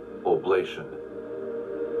reasonable oblation.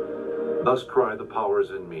 Thus cry the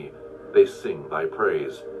powers in me, they sing thy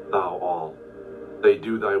praise, thou all. They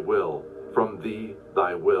do thy will, from thee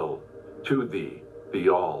thy will, to thee the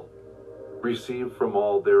all. Receive from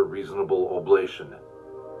all their reasonable oblation.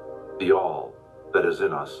 The all that is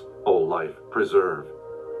in us, O life, preserve.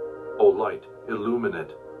 O light, illumine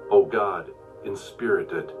it. O God,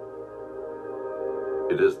 inspirit it.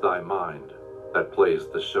 It is thy mind that plays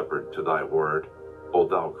the shepherd to thy word, O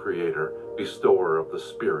thou Creator, bestower of the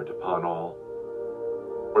Spirit upon all.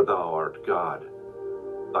 For thou art God.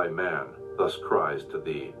 Thy man thus cries to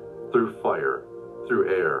thee, through fire, through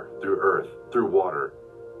air, through earth, through water,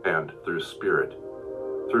 and through spirit,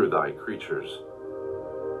 through thy creatures.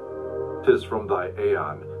 'Tis from thy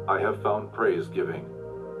aeon I have found praise-giving,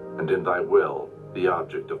 and in thy will, the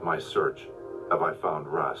object of my search, have I found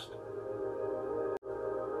rest.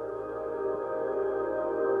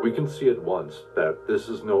 We can see at once that this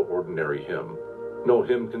is no ordinary hymn, no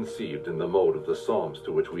hymn conceived in the mode of the Psalms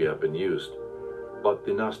to which we have been used, but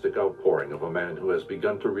the Gnostic outpouring of a man who has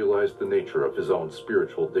begun to realize the nature of his own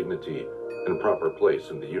spiritual dignity and proper place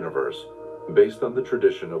in the universe, based on the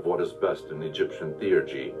tradition of what is best in Egyptian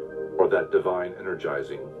theurgy, or that divine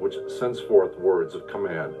energizing which sends forth words of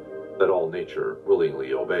command that all nature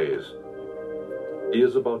willingly obeys. He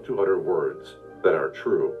is about to utter words that are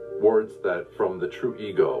true, words that from the true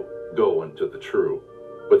ego go into the true,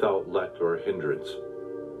 without let or hindrance.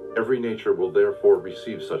 Every nature will therefore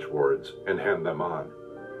receive such words and hand them on.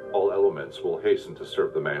 All elements will hasten to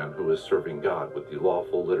serve the man who is serving God with the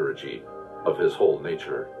lawful liturgy of his whole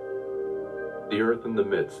nature. The earth in the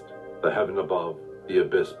midst, the heaven above, the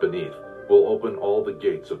abyss beneath, will open all the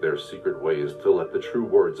gates of their secret ways to let the true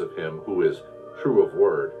words of him who is true of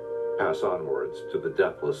word pass onwards to the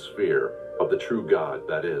deathless sphere of the true God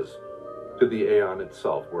that is, to the aeon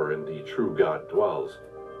itself wherein the true God dwells,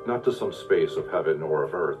 not to some space of heaven or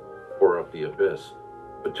of earth or of the abyss,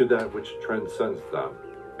 but to that which transcends them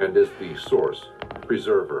and is the source,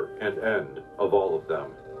 preserver, and end of all of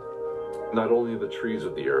them. Not only the trees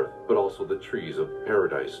of the earth, but also the trees of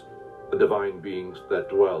paradise, the divine beings that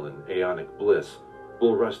dwell in aeonic bliss,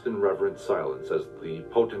 will rest in reverent silence as the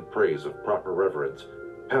potent praise of proper reverence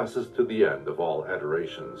passes to the end of all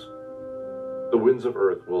adorations. The winds of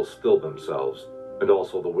earth will still themselves, and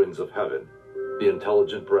also the winds of heaven, the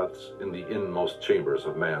intelligent breaths in the inmost chambers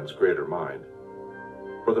of man's greater mind.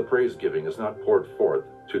 For the praise-giving is not poured forth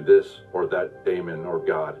to this or that daemon or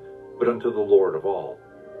god, but unto the Lord of all.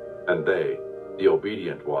 And they, the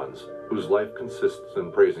obedient ones, whose life consists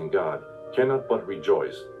in praising God, cannot but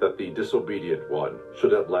rejoice that the disobedient one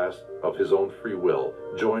should at last, of his own free will,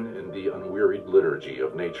 join in the unwearied liturgy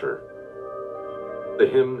of nature. The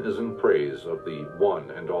hymn is in praise of the one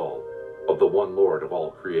and all, of the one Lord of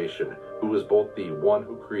all creation, who is both the one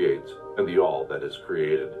who creates and the all that is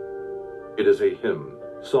created. It is a hymn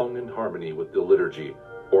sung in harmony with the liturgy,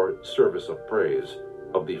 or service of praise,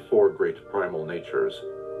 of the four great primal natures,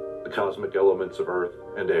 the cosmic elements of earth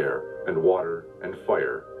and air and water and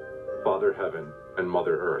fire, Father Heaven and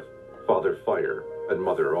Mother Earth, Father Fire and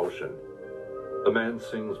Mother Ocean. The man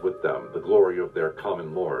sings with them the glory of their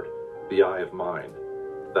common Lord, the eye of mind,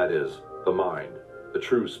 that is, the mind, the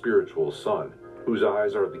true spiritual sun, whose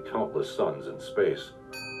eyes are the countless suns in space.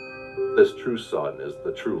 This true sun is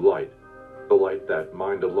the true light, the light that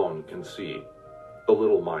mind alone can see. The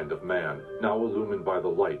little mind of man, now illumined by the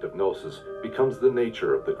light of Gnosis, becomes the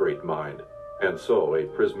nature of the great mind, and so a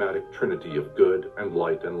prismatic trinity of good and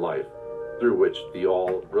light and life, through which the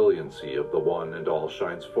all-brilliancy of the one and all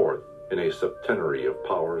shines forth in a septenary of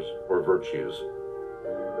powers or virtues.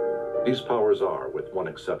 These powers are, with one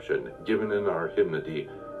exception, given in our hymnody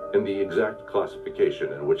in the exact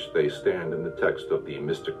classification in which they stand in the text of the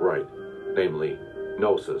mystic rite, namely,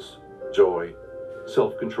 gnosis, joy,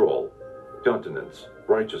 self-control, continence,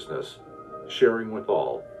 righteousness, sharing with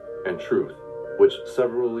all, and truth, which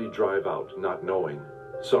severally drive out not knowing,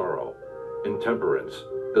 sorrow, intemperance,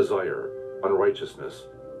 desire, unrighteousness,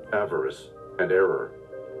 avarice, and error.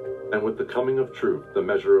 And with the coming of truth the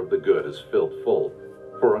measure of the good is filled full,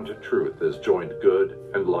 for unto truth is joined good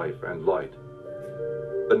and life and light.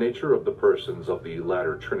 The nature of the persons of the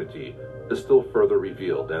latter Trinity is still further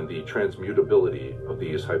revealed, and the transmutability of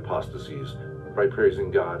these hypostases, by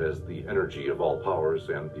praising God as the energy of all powers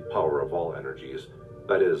and the power of all energies,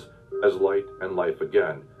 that is, as light and life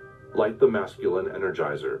again, light the masculine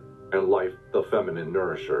energizer, and life the feminine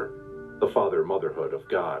nourisher, the father-motherhood of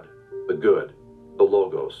God, the good, the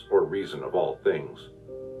logos or reason of all things.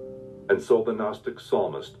 And so the Gnostic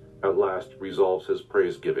psalmist at last resolves his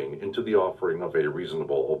praise-giving into the offering of a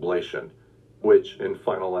reasonable oblation, which, in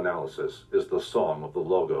final analysis, is the song of the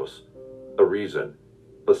Logos, the reason,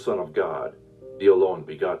 the Son of God, the alone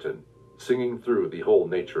begotten, singing through the whole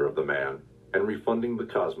nature of the man, and refunding the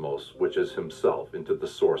cosmos, which is himself, into the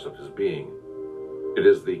source of his being. It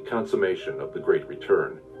is the consummation of the great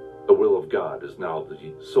return. The will of God is now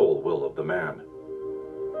the sole will of the man.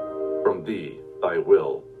 From thee, thy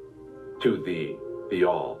will, to thee, the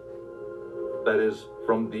all. That is,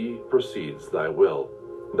 from thee proceeds thy will.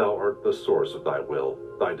 Thou art the source of thy will,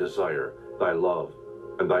 thy desire, thy love,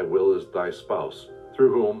 and thy will is thy spouse,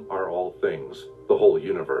 through whom are all things, the whole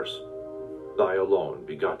universe. Thy alone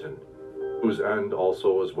begotten, whose end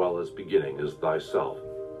also as well as beginning is thyself,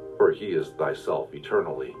 for he is thyself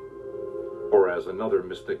eternally. Or as another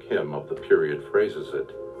mystic hymn of the period phrases it,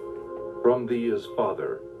 from thee is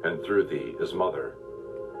Father, and through thee is Mother,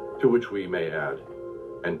 to which we may add,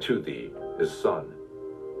 and to thee is Son.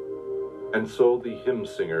 And so the hymn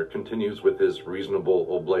singer continues with his reasonable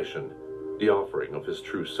oblation, the offering of his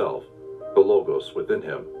true self, the Logos within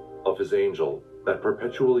him, of his angel that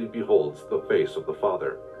perpetually beholds the face of the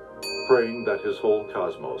Father, praying that his whole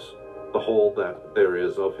cosmos, the whole that there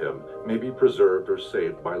is of him, may be preserved or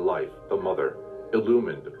saved by life, the Mother,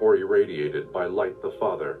 illumined or irradiated by light, the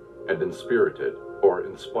Father, and inspirited or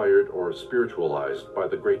inspired or spiritualized by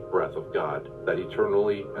the great breath of God that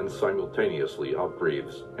eternally and simultaneously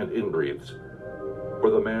outbreathes and inbreathes.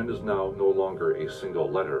 For the man is now no longer a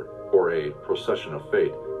single letter or a procession of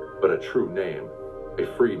fate, but a true name, a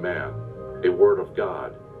free man, a word of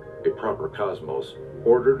God, a proper cosmos,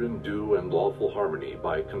 ordered in due and lawful harmony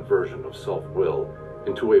by conversion of self-will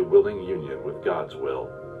into a willing union with God's will.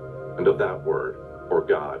 And of that word, or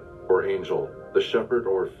God, or angel, the shepherd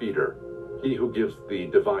or feeder, he who gives the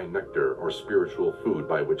divine nectar or spiritual food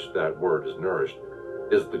by which that word is nourished,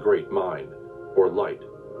 is the great mind, or light,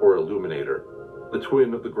 or illuminator, the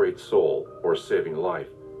twin of the great soul, or saving life,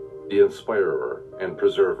 the inspirer and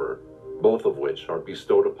preserver, both of which are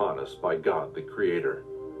bestowed upon us by God the Creator.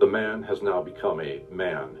 The man has now become a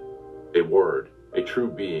man, a word, a true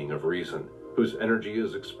being of reason, whose energy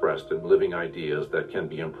is expressed in living ideas that can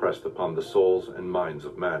be impressed upon the souls and minds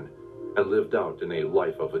of men, and lived out in a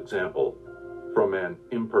life of example. From an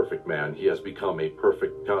imperfect man he has become a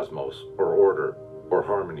perfect cosmos, or order, or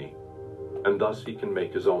harmony, and thus he can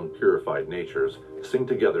make his own purified natures sing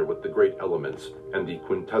together with the great elements and the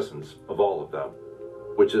quintessence of all of them,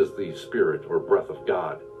 which is the spirit or breath of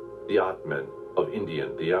God, the Atman of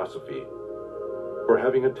Indian theosophy. For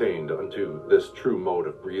having attained unto this true mode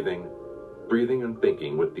of breathing and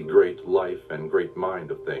thinking with the great life and great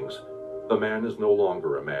mind of things, the man is no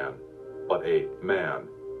longer a man, but a man,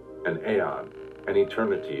 an aeon, an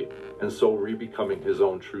eternity, and so re-becoming his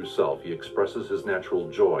own true self, he expresses his natural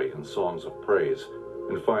joy in songs of praise,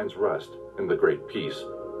 and finds rest in the great peace,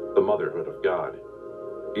 the motherhood of God.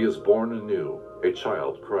 He is born anew, a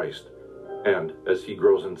child Christ, and as he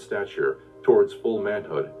grows in stature towards full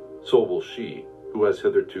manhood, so will she, who has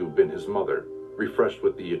hitherto been his mother, refreshed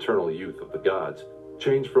with the eternal youth of the gods,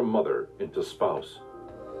 change from mother into spouse.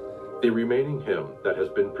 The remaining hymn that has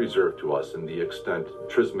been preserved to us in the extant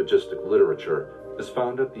Trismegistic literature is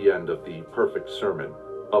found at the end of the perfect sermon,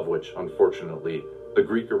 of which, unfortunately, the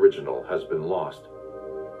Greek original has been lost.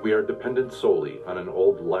 We are dependent solely on an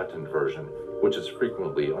old Latin version, which is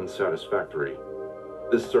frequently unsatisfactory.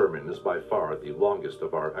 This sermon is by far the longest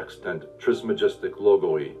of our extant Trismegistic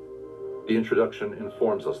logoi. The introduction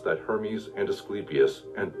informs us that Hermes and Asclepius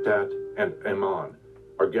and Tat and Ammon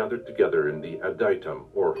are gathered together in the Adytum,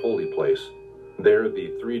 or holy place. There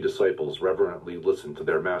the three disciples reverently listen to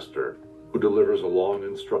their master, who delivers a long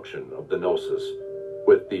instruction of the Gnosis,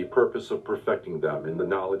 with the purpose of perfecting them in the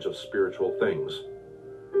knowledge of spiritual things.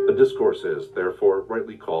 The discourse is, therefore,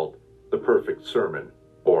 rightly called the Perfect Sermon,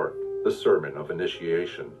 or the Sermon of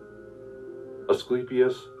Initiation.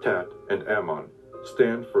 Asclepius, Tat, and Ammon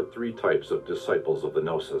stand for three types of disciples of the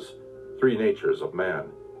Gnosis, three natures of man.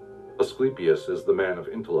 Asclepius is the man of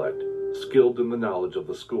intellect, skilled in the knowledge of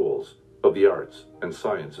the schools, of the arts and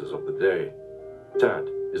sciences of the day. Tat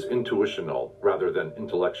is intuitional rather than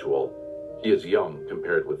intellectual. He is young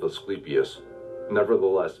compared with Asclepius.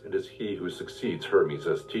 Nevertheless, it is he who succeeds Hermes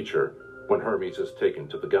as teacher when Hermes is taken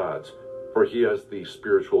to the gods, for he has the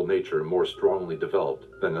spiritual nature more strongly developed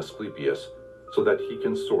than Asclepius, so that he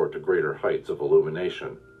can soar to greater heights of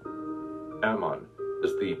illumination. Ammon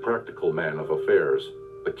is the practical man of affairs,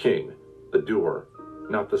 the king, the doer,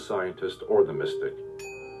 not the scientist or the mystic.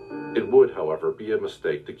 It would, however, be a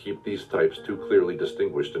mistake to keep these types too clearly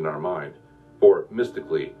distinguished in our mind, for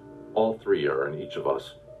mystically, all three are in each of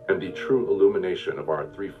us, and the true illumination of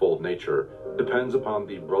our threefold nature depends upon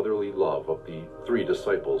the brotherly love of the three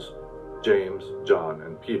disciples, James, John,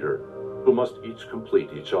 and Peter, who must each complete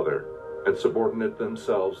each other, and subordinate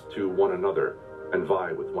themselves to one another, and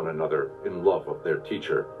vie with one another in love of their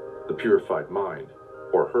teacher, the purified mind,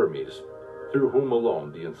 or Hermes, through whom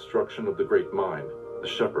alone the instruction of the great mind, the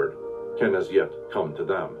shepherd, can as yet come to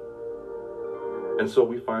them. And so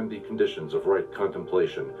we find the conditions of right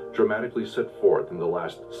contemplation dramatically set forth in the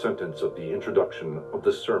last sentence of the introduction of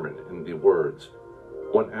the sermon in the words,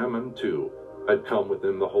 "When Ammon too had come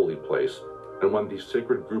within the holy place, and when the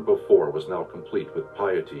sacred group of four was now complete with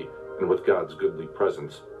piety and with God's goodly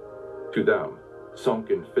presence, to them, sunk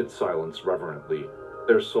in fit silence reverently,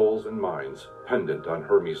 their souls and minds, pendant on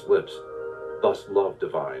Hermes' lips, thus love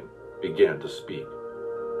divine began to speak."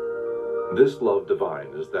 This love divine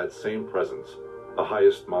is that same presence, the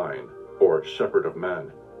highest mind, or shepherd of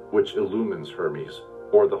men, which illumines Hermes,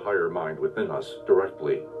 or the higher mind within us,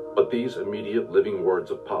 directly. But these immediate living words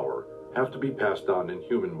of power have to be passed on in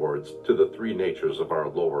human words to the three natures of our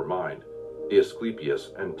lower mind, the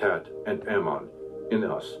Asclepius and Tat and Ammon, in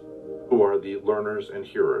us, who are the learners and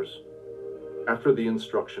hearers. After the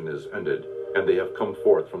instruction is ended, and they have come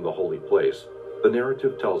forth from the holy place, the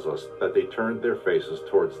narrative tells us that they turned their faces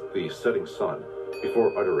towards the setting sun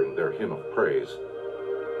before uttering their hymn of praise.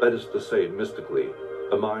 That is to say, mystically,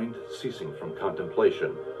 the mind ceasing from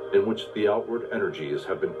contemplation, in which the outward energies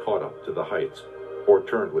have been caught up to the heights, or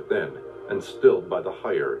turned within, and stilled by the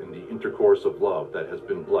higher in the intercourse of love that has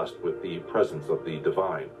been blessed with the presence of the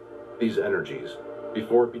divine. These energies,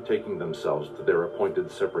 before betaking themselves to their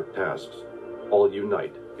appointed separate tasks, all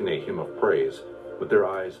unite in a hymn of praise, with their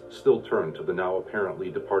eyes still turned to the now apparently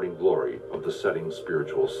departing glory of the setting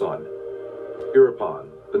spiritual sun. Hereupon,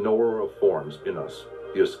 the knower of forms in us,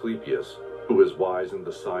 the Asclepius, who is wise in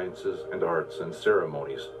the sciences and arts and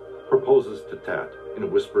ceremonies, proposes to Tat in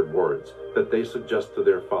whispered words that they suggest to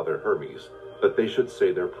their father Hermes that they should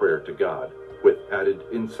say their prayer to God with added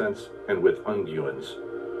incense and with unguents.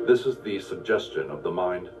 This is the suggestion of the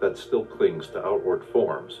mind that still clings to outward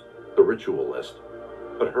forms, the ritualist,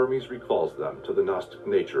 but Hermes recalls them to the Gnostic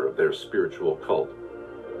nature of their spiritual cult,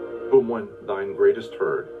 whom when thine greatest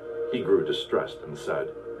heard, he grew distressed and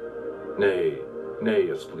said, Nay, nay,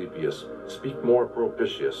 Asclepius, speak more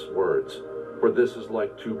propitious words, for this is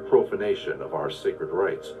like to profanation of our sacred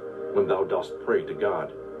rites, when thou dost pray to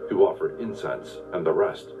God, to offer incense and the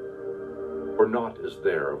rest. For naught is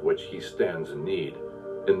there of which he stands in need,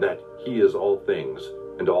 in that he is all things,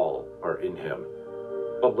 and all are in him.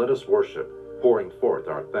 But let us worship, pouring forth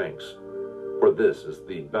our thanks, for this is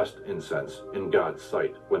the best incense in God's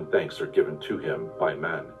sight when thanks are given to him by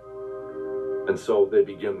men. And so they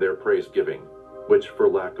begin their praise-giving, which, for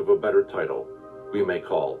lack of a better title, we may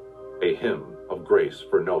call a hymn of grace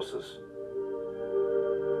for Gnosis.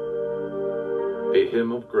 A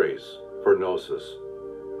hymn of grace for Gnosis.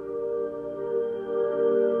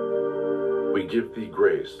 We give thee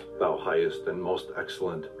grace, thou highest and most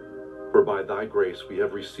excellent, for by thy grace we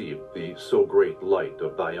have received the so great light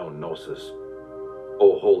of thy own Gnosis.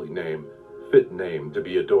 O holy name, fit name to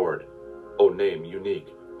be adored, O name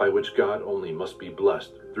unique, by which God only must be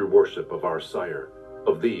blessed through worship of our Sire,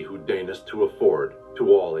 of thee who deignest to afford to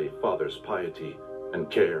all a father's piety, and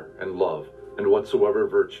care, and love, and whatsoever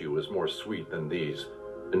virtue is more sweet than these,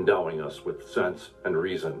 endowing us with sense, and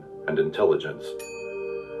reason, and intelligence.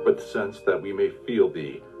 With sense that we may feel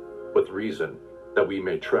thee, with reason that we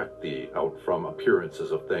may track thee out from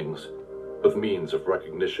appearances of things, with means of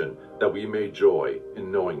recognition that we may joy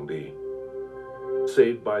in knowing thee.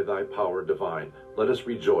 Saved by thy power divine, let us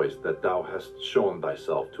rejoice that thou hast shown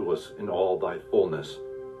thyself to us in all thy fullness.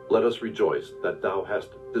 Let us rejoice that thou hast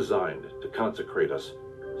designed to consecrate us,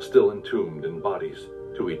 still entombed in bodies,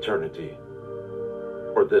 to eternity.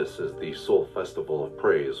 For this is the sole festival of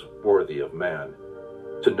praise worthy of man,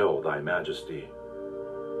 to know thy majesty.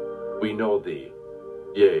 We know thee,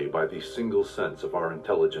 yea, by the single sense of our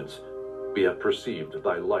intelligence, we have perceived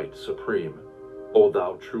thy light supreme, O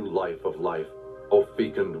thou true life of life, O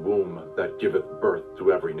fecund womb that giveth birth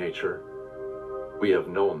to every nature. We have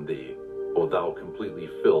known thee, O thou completely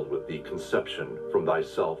filled with the conception from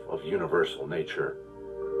thyself of universal nature.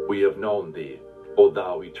 We have known thee, O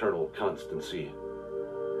thou eternal constancy.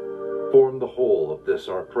 Form the whole of this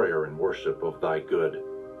our prayer and worship of thy good.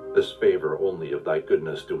 This favor only of thy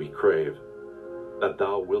goodness do we crave, that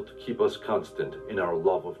thou wilt keep us constant in our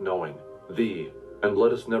love of knowing thee, and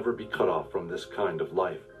let us never be cut off from this kind of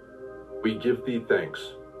life. We give thee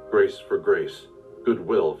thanks, grace for grace,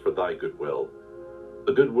 goodwill for thy goodwill.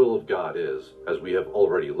 The goodwill of God is, as we have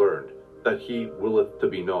already learned, that he willeth to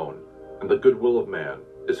be known, and the goodwill of man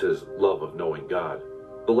is his love of knowing God.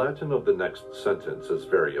 The Latin of the next sentence is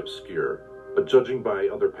very obscure, but judging by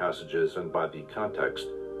other passages and by the context,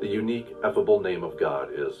 the unique, effable name of God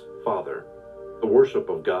is Father. The worship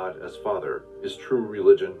of God as Father is true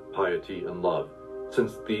religion, piety, and love,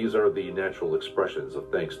 since these are the natural expressions of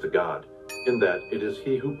thanks to God, in that it is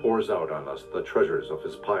He who pours out on us the treasures of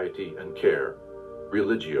His piety and care,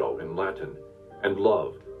 religio in Latin, and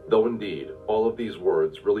love, though indeed all of these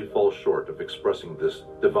words really fall short of expressing this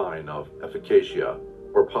divine of efficacia,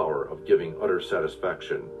 or power of giving utter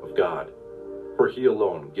satisfaction of God. For He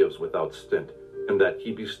alone gives without stint, in that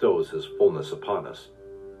He bestows His fullness upon us.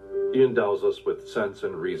 He endows us with sense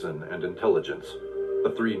and reason and intelligence,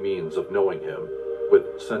 the three means of knowing Him,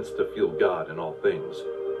 with sense to feel God in all things,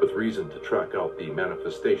 with reason to track out the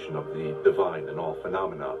manifestation of the divine in all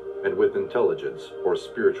phenomena, and with intelligence, or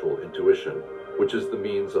spiritual intuition, which is the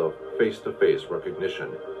means of face-to-face recognition,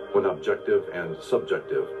 when objective and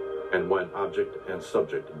subjective, and when object and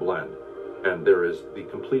subject blend, and there is the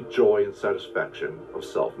complete joy and satisfaction of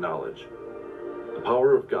self-knowledge. The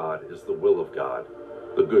power of God is the will of God,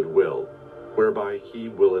 the good will, whereby He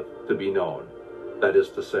willeth to be known, that is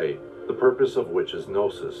to say, the purpose of which is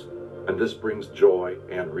gnosis, and this brings joy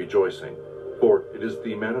and rejoicing, for it is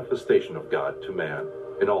the manifestation of God to man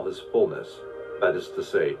in all His fullness, that is to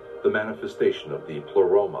say, the manifestation of the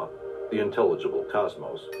pleroma, the intelligible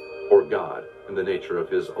cosmos, or God in the nature of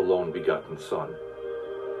His alone begotten Son.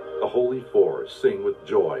 The holy four sing with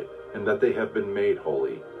joy in that they have been made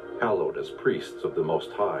holy, hallowed as priests of the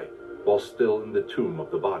Most High, while still in the tomb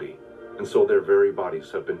of the body, and so their very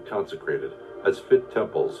bodies have been consecrated as fit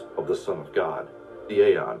temples of the Son of God, the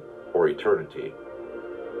Aeon, or eternity.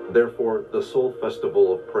 Therefore, the sole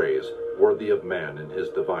festival of praise worthy of man in his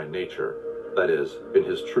divine nature, that is, in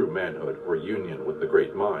his true manhood or union with the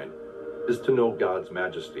great mind, is to know God's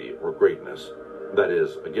majesty or greatness, that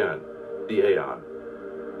is, again, the Aeon.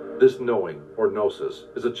 This knowing, or gnosis,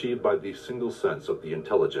 is achieved by the single sense of the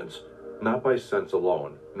intelligence, not by sense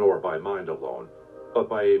alone, nor by mind alone, but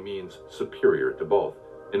by a means superior to both,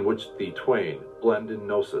 in which the twain blend in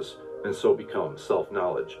gnosis, and so become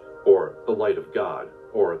self-knowledge, or the light of God,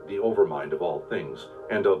 or the overmind of all things,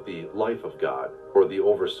 and of the life of God, or the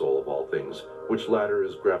oversoul of all things, which latter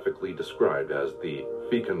is graphically described as the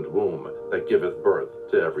fecund womb that giveth birth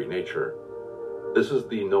to every nature. This is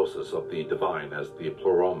the gnosis of the divine as the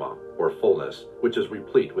pleroma, or fullness, which is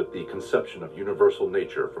replete with the conception of universal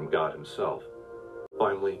nature from God Himself.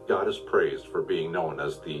 Finally, God is praised for being known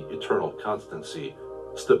as the eternal constancy,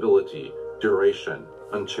 stability, duration,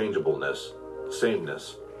 unchangeableness,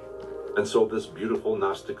 sameness. And so this beautiful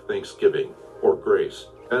Gnostic thanksgiving, or grace,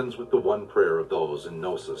 ends with the one prayer of those in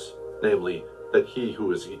Gnosis, namely, that He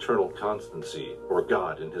who is eternal constancy, or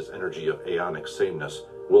God in His energy of aeonic sameness,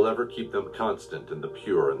 will ever keep them constant in the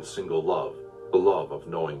pure and single love, the love of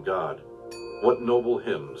knowing God. What noble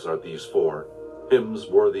hymns are these four, hymns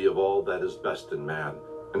worthy of all that is best in man,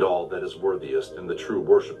 and all that is worthiest in the true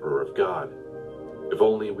worshipper of God. If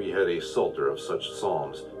only we had a psalter of such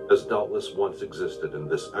psalms, as doubtless once existed in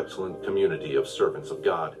this excellent community of servants of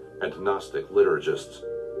God and Gnostic liturgists.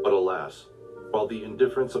 But alas, while the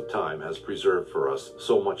indifference of time has preserved for us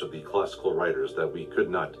so much of the classical writers that we could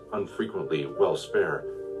not unfrequently well spare,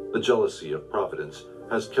 the jealousy of Providence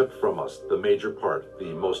has kept from us the major part,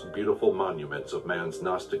 the most beautiful monuments of man's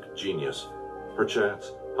Gnostic genius,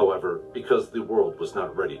 perchance, however, because the world was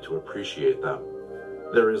not ready to appreciate them.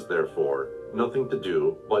 There is, therefore, nothing to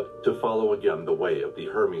do but to follow again the way of the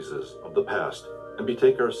Hermeses of the past, and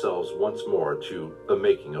betake ourselves once more to the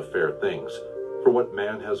making of fair things, for what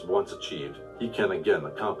man has once achieved, he can again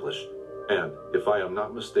accomplish, and, if I am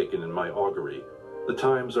not mistaken in my augury, the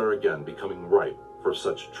times are again becoming ripe for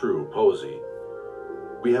such true poesy.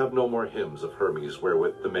 We have no more hymns of Hermes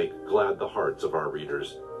wherewith to make glad the hearts of our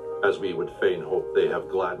readers, as we would fain hope they have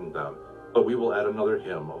gladdened them, but we will add another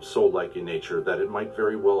hymn of so like a nature that it might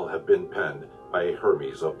very well have been penned by a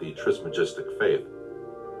Hermes of the Trismegistic faith.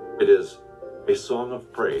 It is a song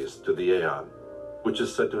of praise to the Aeon, which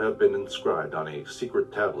is said to have been inscribed on a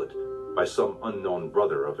secret tablet by some unknown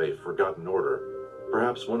brother of a forgotten order,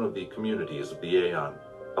 perhaps one of the communities of the Aeon,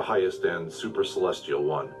 the highest and supercelestial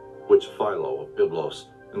one, which Philo of Byblos,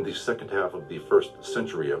 in the second half of the 1st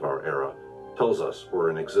century of our era, tells us were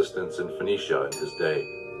in existence in Phoenicia in his day,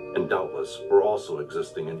 and doubtless were also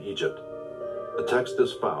existing in Egypt. The text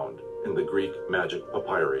is found in the Greek magic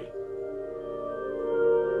papyri.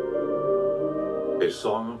 A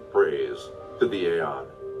song of praise to the Aeon.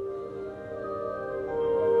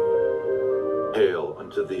 Hail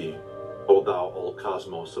unto thee, O thou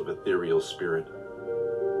all-cosmos of ethereal spirit.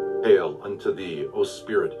 Hail unto thee, O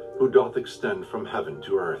Spirit, who doth extend from heaven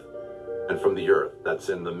to earth, and from the earth that's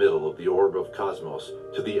in the middle of the orb of cosmos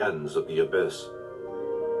to the ends of the abyss.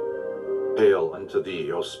 Hail unto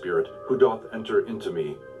thee, O Spirit, who doth enter into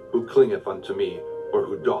me, who clingeth unto me, or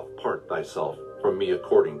who doth part thyself from me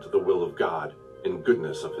according to the will of God, in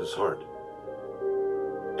goodness of his heart.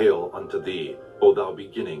 Hail unto thee, O thou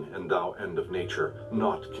beginning and thou end of nature,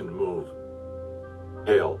 naught can move.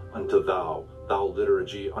 Hail unto thou, thou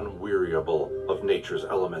liturgy unweariable of nature's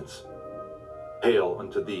elements. Hail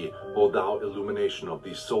unto thee, O thou illumination of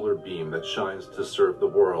the solar beam that shines to serve the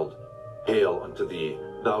world. Hail unto thee,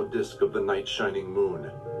 thou disk of the night-shining moon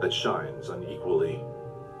that shines unequally.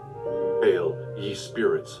 Hail, ye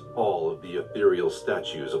spirits, all of the ethereal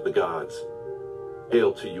statues of the gods.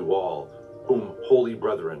 Hail to you all, whom holy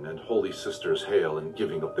brethren and holy sisters hail in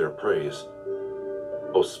giving of their praise.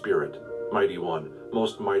 O Spirit, mighty one,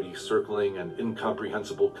 most mighty circling and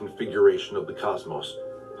incomprehensible configuration of the cosmos,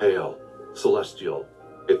 hail, celestial,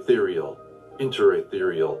 ethereal,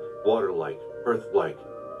 inter-ethereal, water-like, earth-like,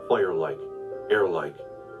 fire-like, air-like,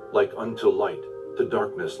 like unto light, to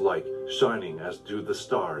darkness-like, shining as do the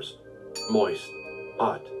stars, moist,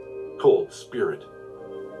 hot, cold Spirit.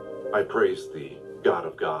 I praise thee, God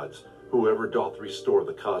of gods, whoever doth restore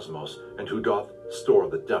the cosmos, and who doth store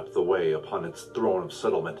the depth away upon its throne of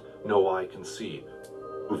settlement no eye can see,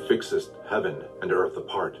 who fixest heaven and earth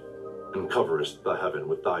apart, and coverest the heaven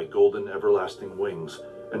with thy golden everlasting wings,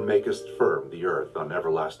 and makest firm the earth on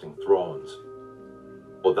everlasting thrones.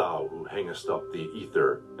 O thou who hangest up the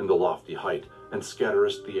ether in the lofty height, and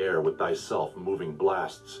scatterest the air with thy self-moving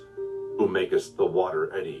blasts, who makest the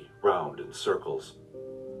water eddy round in circles.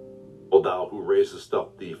 O thou who raisest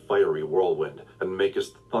up the fiery whirlwind, and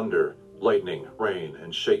makest thunder, lightning, rain,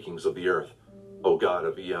 and shakings of the earth, O God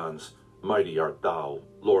of eons, mighty art thou,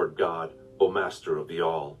 Lord God, O Master of the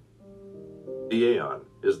all. The aeon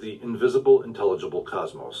is the invisible intelligible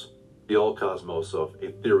cosmos, the all-cosmos of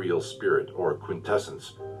ethereal spirit or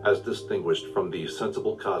quintessence, as distinguished from the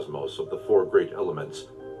sensible cosmos of the four great elements,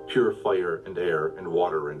 pure fire and air and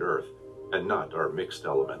water and earth, and not our mixed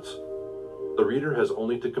elements. The reader has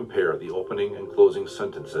only to compare the opening and closing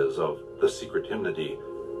sentences of The Secret Hymnody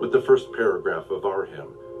with the first paragraph of our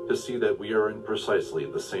hymn to see that we are in precisely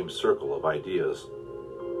the same circle of ideas.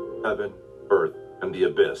 Heaven, earth, and the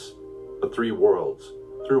abyss, the three worlds,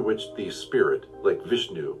 through which the spirit, like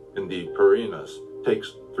Vishnu in the Puranas,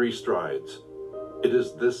 takes 3 strides. It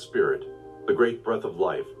is this spirit, the great breath of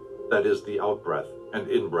life, that is the outbreath and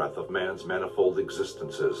inbreath of man's manifold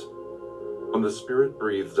existences. When the spirit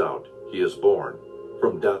breathes out, he is born,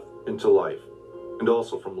 from death into life, and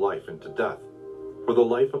also from life into death. For the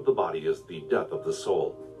life of the body is the death of the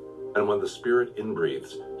soul. And when the spirit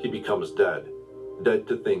inbreathes, he becomes dead, dead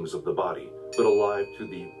to things of the body, but alive to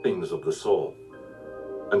the things of the soul.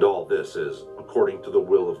 And all this is according to the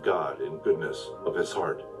will of God in goodness of his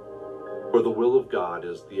heart. For the will of God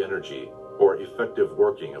is the energy, or effective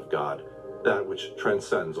working of God, that which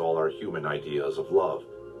transcends all our human ideas of love,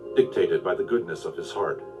 dictated by the goodness of his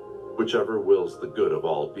heart, whichever wills the good of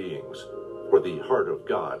all beings. For the heart of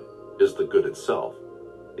God is the good itself,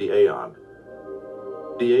 the aeon.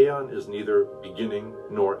 The aeon is neither beginning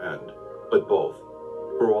nor end, but both,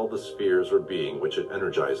 for all the spheres or being which it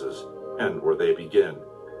energizes end where they begin,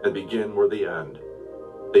 and begin where they end.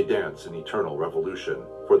 They dance in eternal revolution,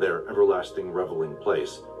 for their everlasting reveling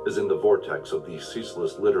place is in the vortex of the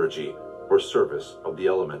ceaseless liturgy or service of the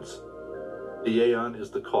elements. The aeon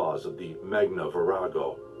is the cause of the Magna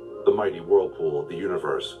Virago, the mighty whirlpool of the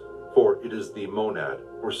universe, for it is the monad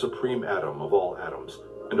or supreme atom of all atoms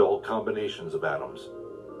and all combinations of atoms.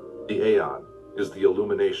 The aeon is the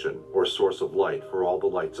illumination or source of light for all the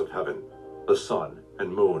lights of heaven, the sun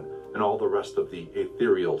and moon, and all the rest of the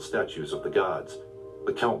ethereal statues of the gods,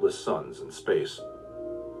 the countless suns in space.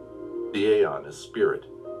 The aeon is spirit,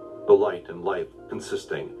 the light and life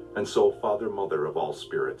consisting, and so father-mother of all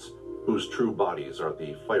spirits, whose true bodies are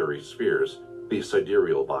the fiery spheres, the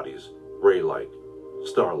sidereal bodies, ray-like,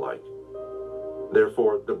 star-like.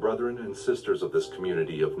 Therefore, the brethren and sisters of this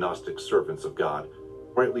community of Gnostic servants of God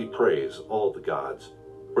rightly praise all the gods,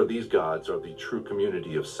 for these gods are the true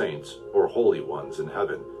community of saints or holy ones in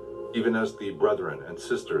heaven, even as the brethren and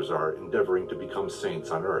sisters are endeavoring to become saints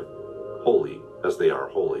on earth, holy as they are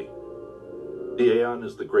holy. The aeon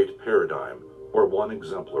is the great paradigm, or one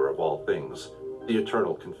exemplar of all things, the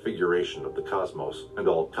eternal configuration of the cosmos and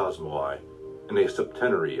all cosmoi, in a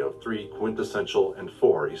septenary of 3 quintessential and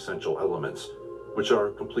 4 essential elements, which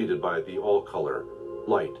are completed by the all-color,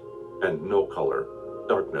 light, and no-color,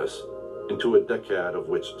 darkness, into a decad of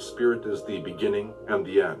which spirit is the beginning and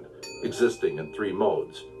the end, existing in 3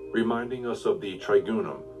 modes, reminding us of the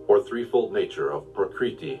trigunum, or threefold nature of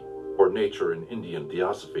Prakriti, or nature in Indian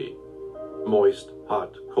theosophy: moist,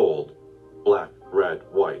 hot, cold, black, red,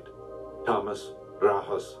 white, tamas,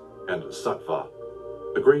 rajas, and sattva.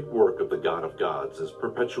 The great work of the God of gods is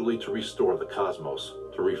perpetually to restore the cosmos,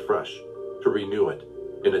 to refresh, to renew it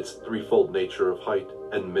in its threefold nature of height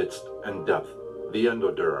and midst and depth, the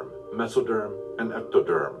endoderm, mesoderm, and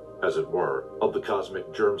ectoderm, as it were, of the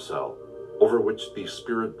cosmic germ cell, over which the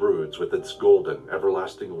spirit broods with its golden,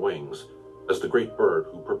 everlasting wings, as the great bird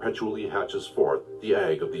who perpetually hatches forth the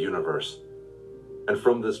egg of the universe. And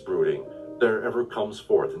from this brooding, there ever comes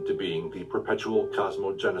forth into being the perpetual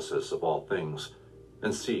cosmogenesis of all things,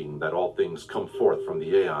 and seeing that all things come forth from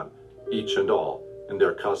the aeon, each and all, in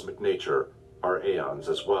their cosmic nature, are aeons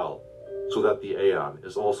as well, so that the aeon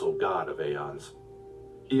is also God of aeons.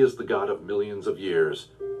 He is the God of millions of years,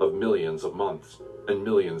 of millions of months, and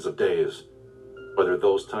millions of days, whether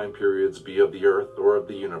those time periods be of the earth or of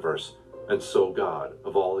the universe, and so God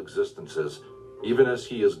of all existences, even as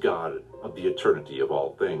he is God of the eternity of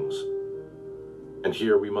all things. And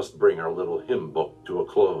here we must bring our little hymn book to a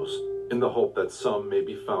close, in the hope that some may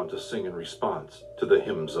be found to sing in response to the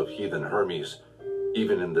hymns of heathen Hermes,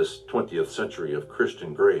 even in this 20th century of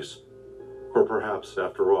Christian grace. For perhaps,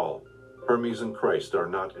 after all, Hermes and Christ are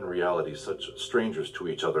not in reality such strangers to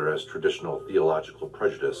each other as traditional theological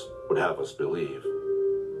prejudice would have us believe.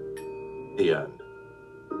 The end.